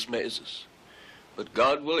burden dismays us. But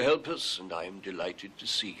God will help us, and I am delighted to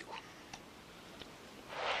see you.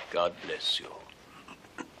 God bless you.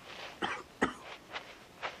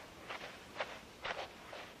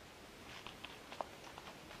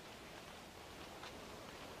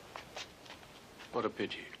 What a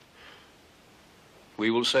pity.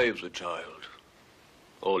 We will save the child.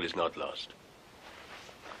 All is not lost.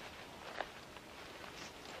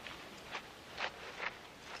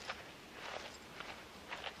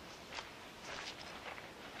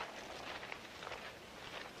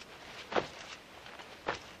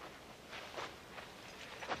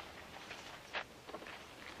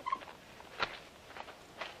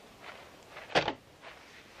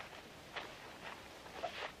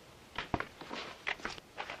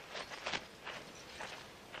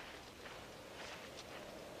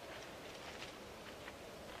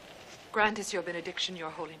 Grant us your benediction, Your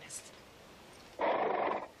Holiness.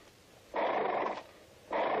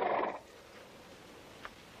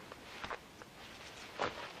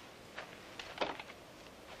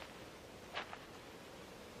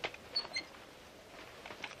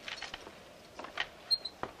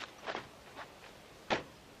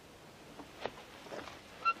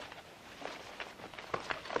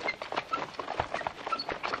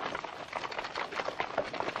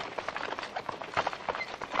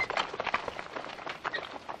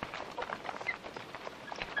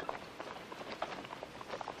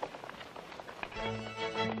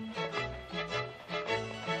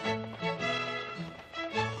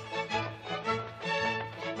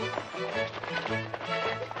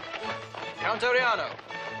 Count Ariano,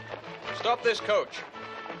 stop this coach.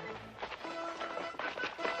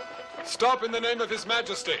 Stop in the name of His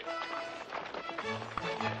Majesty.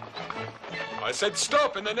 I said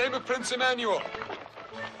stop in the name of Prince Emmanuel.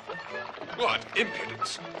 What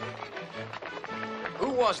impudence. Who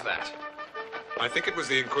was that? I think it was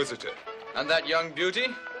the Inquisitor. And that young beauty?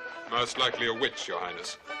 Most likely a witch, Your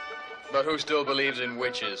Highness. But who still believes in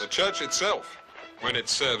witches? The church itself. when it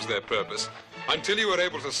serves their purpose. Until you are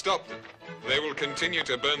able to stop them, they will continue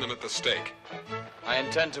to burn them at the stake. I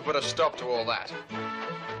intend to put a stop to all that.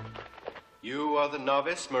 You are the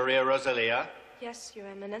novice, Maria Rosalia? Yes, Your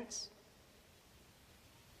Eminence.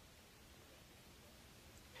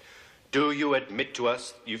 Do you admit to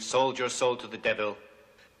us you've sold your soul to the devil?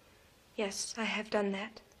 Yes, I have done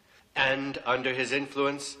that. And under his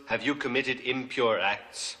influence, have you committed impure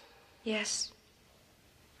acts? Yes,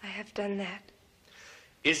 I have done that.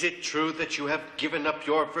 Is it true that you have given up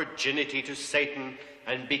your virginity to Satan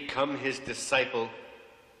and become his disciple?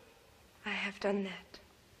 I have done that.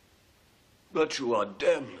 But you are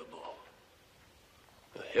damnable.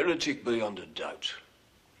 A heretic beyond a doubt.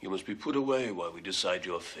 You must be put away while we decide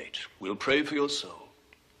your fate. We'll pray for your soul.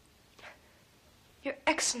 Your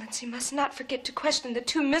Excellency must not forget to question the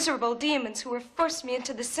two miserable demons who have forced me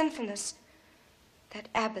into the sinfulness. That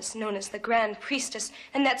abbess known as the Grand Priestess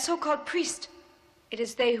and that so-called priest. It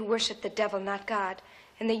is they who worship the devil, not God.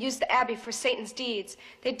 And they used the abbey for Satan's deeds.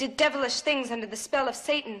 They did devilish things under the spell of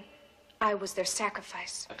Satan. I was their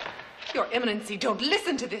sacrifice. Your Eminency, don't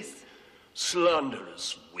listen to this.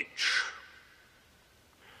 Slanderous witch.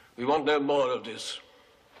 We want no more of this.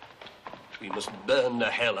 We must burn the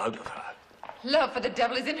hell out of her. Love for the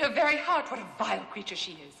devil is in her very heart. What a vile creature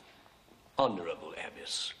she is. Honorable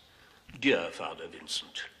Abbess, dear Father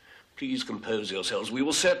Vincent, please compose yourselves. We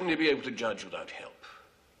will certainly be able to judge without help.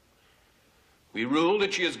 We rule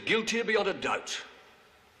that she is guilty beyond a doubt.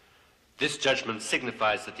 This judgment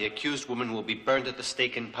signifies that the accused woman will be burned at the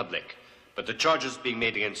stake in public, but the charges being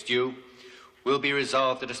made against you will be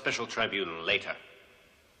resolved at a special tribunal later.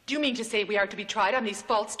 Do you mean to say we are to be tried on these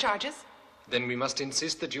false charges? Then we must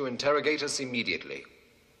insist that you interrogate us immediately.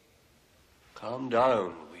 Calm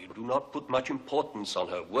down. We do not put much importance on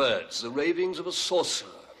her words, the ravings of a sorcerer.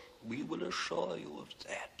 We will assure you of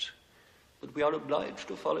that. But we are obliged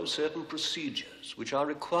to follow certain procedures which are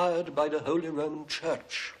required by the Holy Roman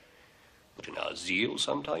Church. But in our zeal,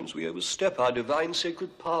 sometimes we overstep our divine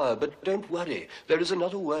sacred power. But don't worry, there is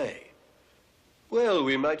another way. Well,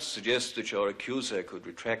 we might suggest that your accuser could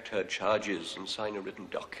retract her charges and sign a written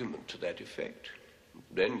document to that effect.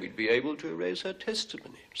 Then we'd be able to erase her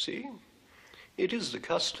testimony, see? It is the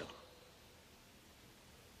custom.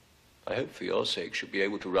 I hope for your sake she'll be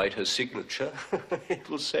able to write her signature. It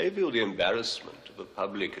will save you the embarrassment of a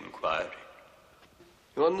public inquiry.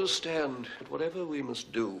 You understand that whatever we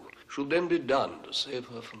must do should then be done to save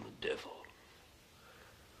her from the devil.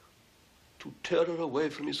 To tear her away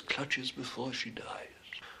from his clutches before she dies.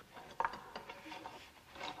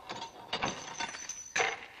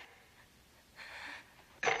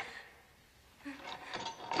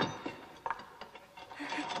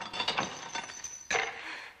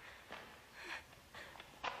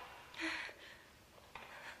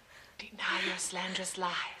 Deny your slanderous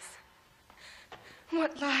lies.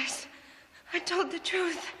 What lies? I told the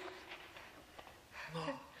truth. No.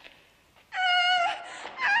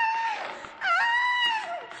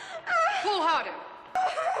 Pull harder.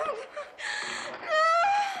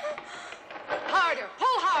 Harder.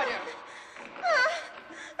 Pull harder.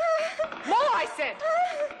 More, I said.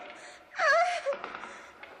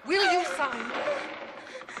 Will you sign?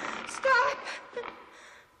 Stop.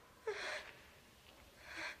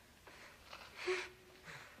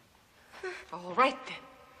 All right, then.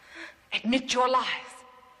 Admit your lies.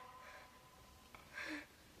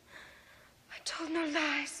 I told no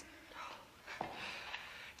lies.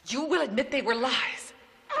 You will admit they were lies.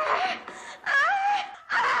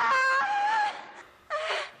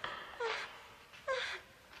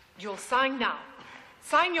 You'll sign now.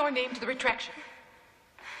 Sign your name to the retraction.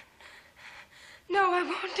 No, I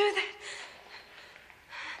won't do that.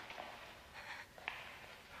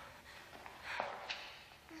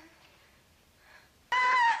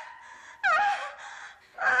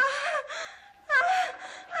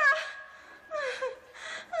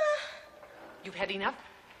 You've had enough?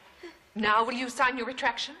 Now will you sign your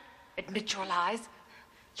retraction? Admit your lies?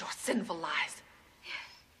 Your sinful lies.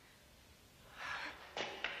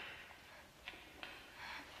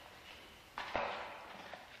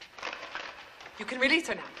 You can release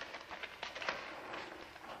her now.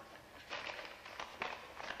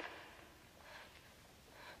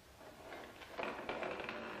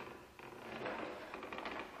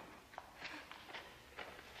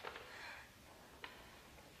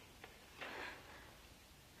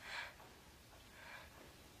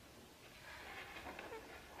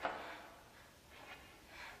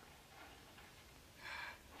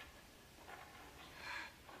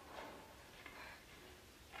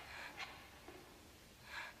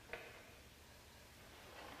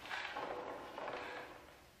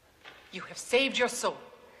 You have saved your soul.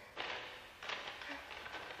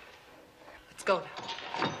 Let's go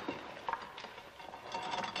now.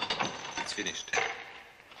 It's finished.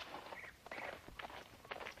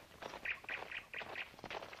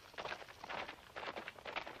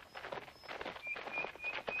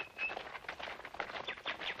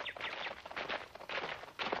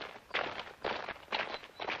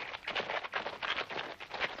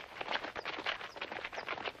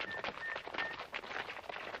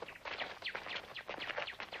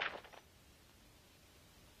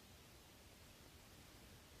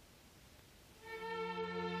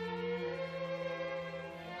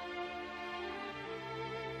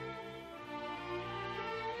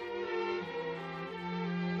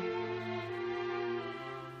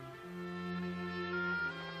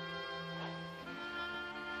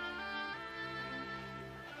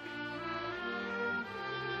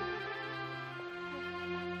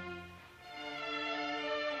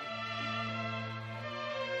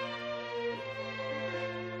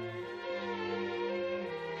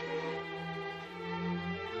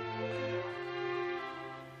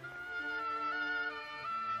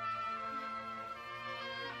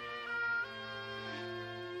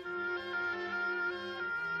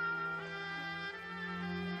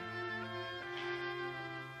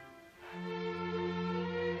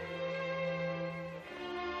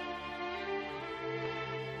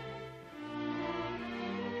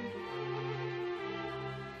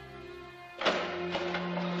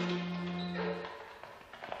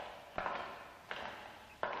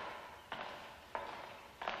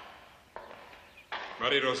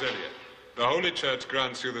 Maria Roselia, the Holy Church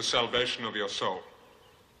grants you the salvation of your soul.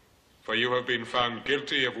 For you have been found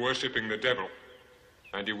guilty of worshipping the devil,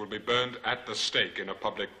 and you will be burned at the stake in a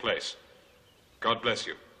public place. God bless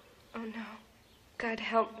you. Oh, no. God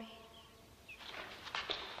help me.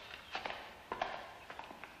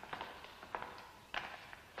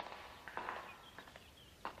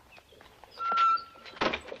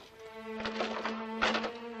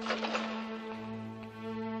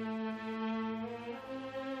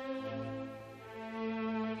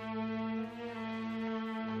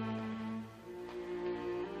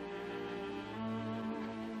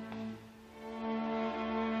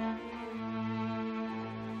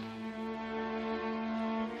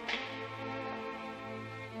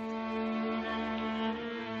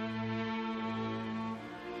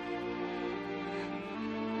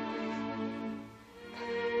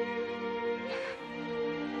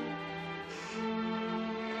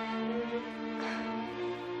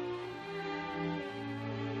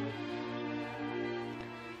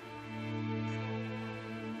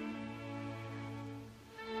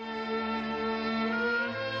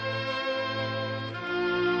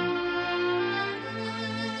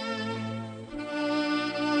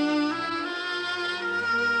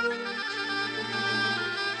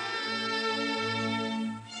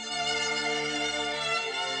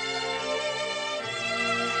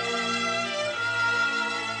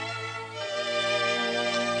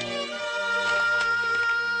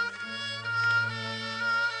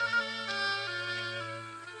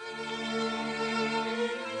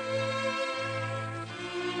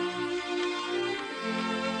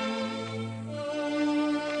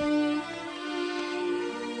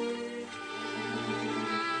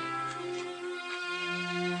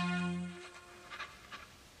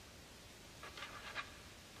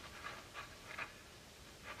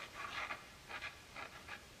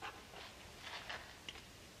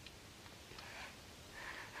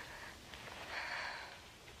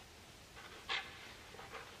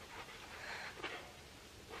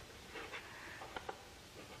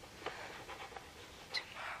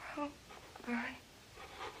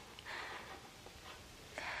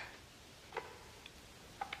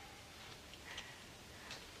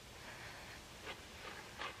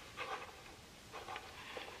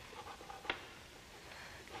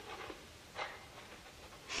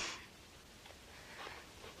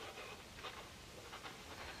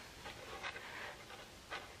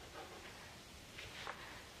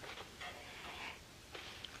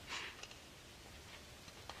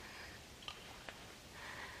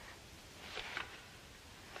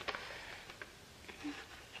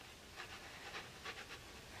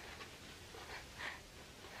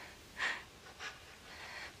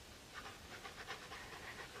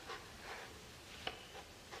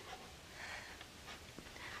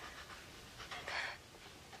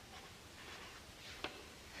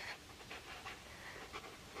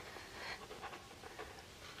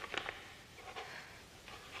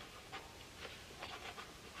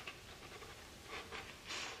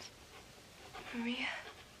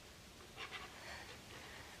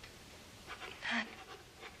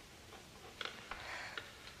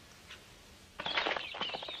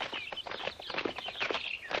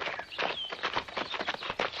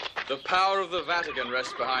 power of the Vatican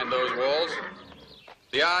rests behind those walls.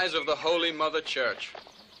 The eyes of the Holy Mother Church.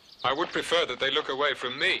 I would prefer that they look away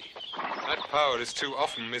from me. That power is too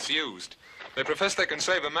often misused. They profess they can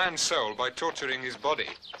save a man's soul by torturing his body.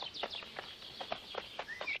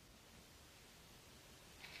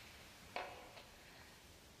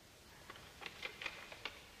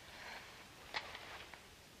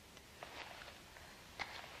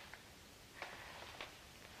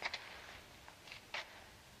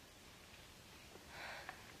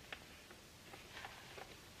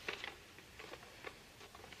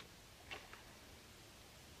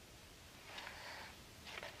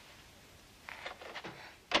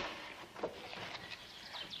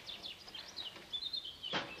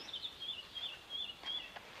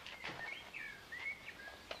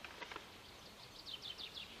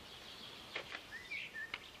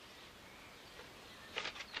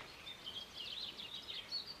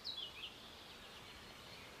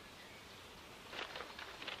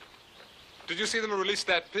 Did you see them release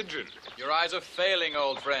that pigeon? Your eyes are failing,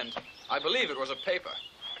 old friend. I believe it was a paper.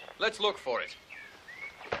 Let's look for it.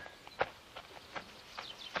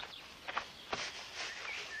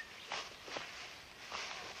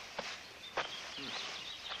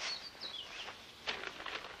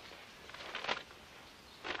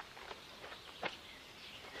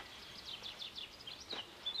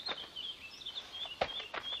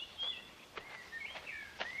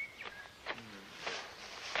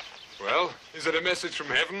 Well, is it a message from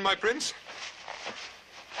heaven, my prince?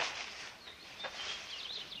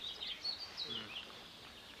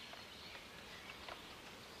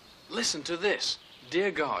 Listen to this. Dear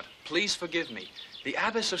God, please forgive me. The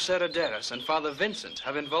Abbess of Serraderas and Father Vincent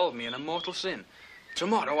have involved me in a mortal sin.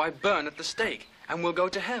 Tomorrow I burn at the stake and will go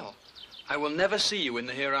to hell. I will never see you in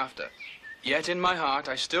the hereafter. Yet in my heart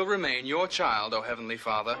I still remain your child, O Heavenly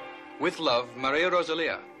Father. With love, Maria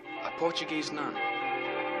Rosalia, a Portuguese nun.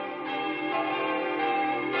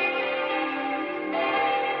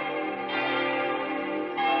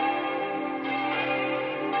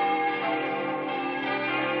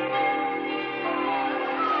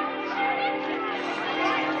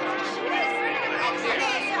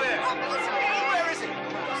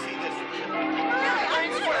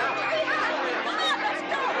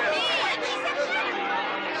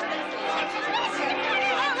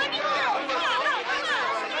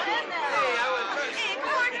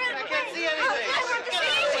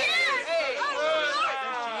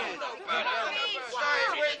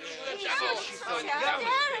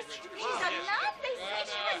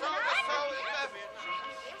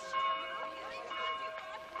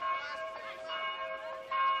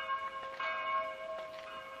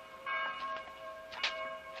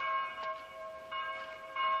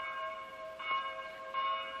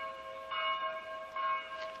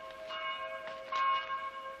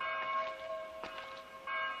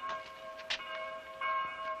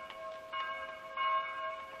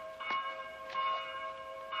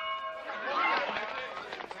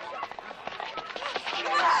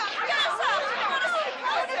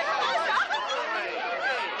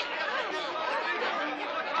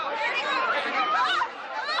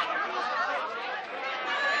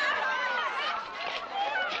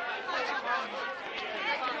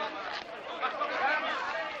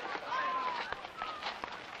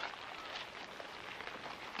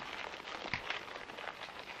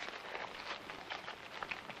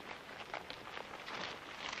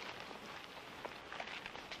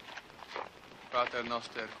 Pater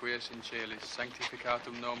noster, qui es in celis,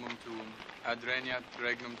 sanctificatum nomen tuum, adveniat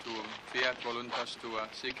regnum tuum, fiat voluntas tua,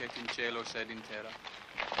 sic et in cielo sed in terra.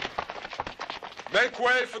 Make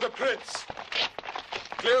way for the prince.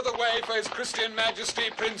 Clear the way for his Christian Majesty,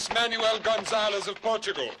 Prince Manuel Gonzalez of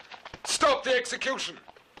Portugal. Stop the execution.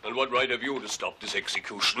 And what right have you to stop this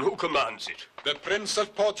execution? Who commands it? The Prince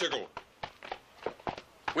of Portugal.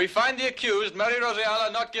 We find the accused, Maria Rosalia,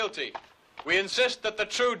 not guilty. We insist that the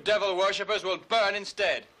true devil worshippers will burn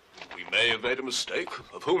instead. We may have made a mistake.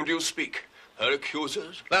 Of whom do you speak? Her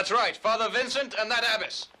accusers? That's right, Father Vincent and that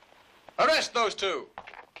abbess. Arrest those two.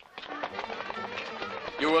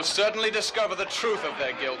 You will certainly discover the truth of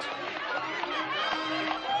their guilt.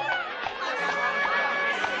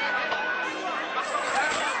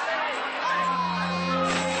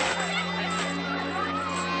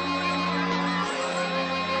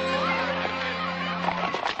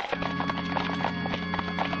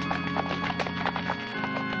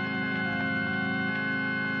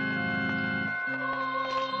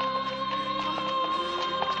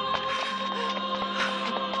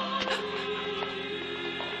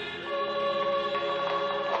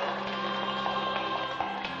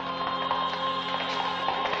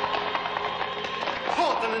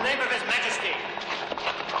 In the name of His Majesty.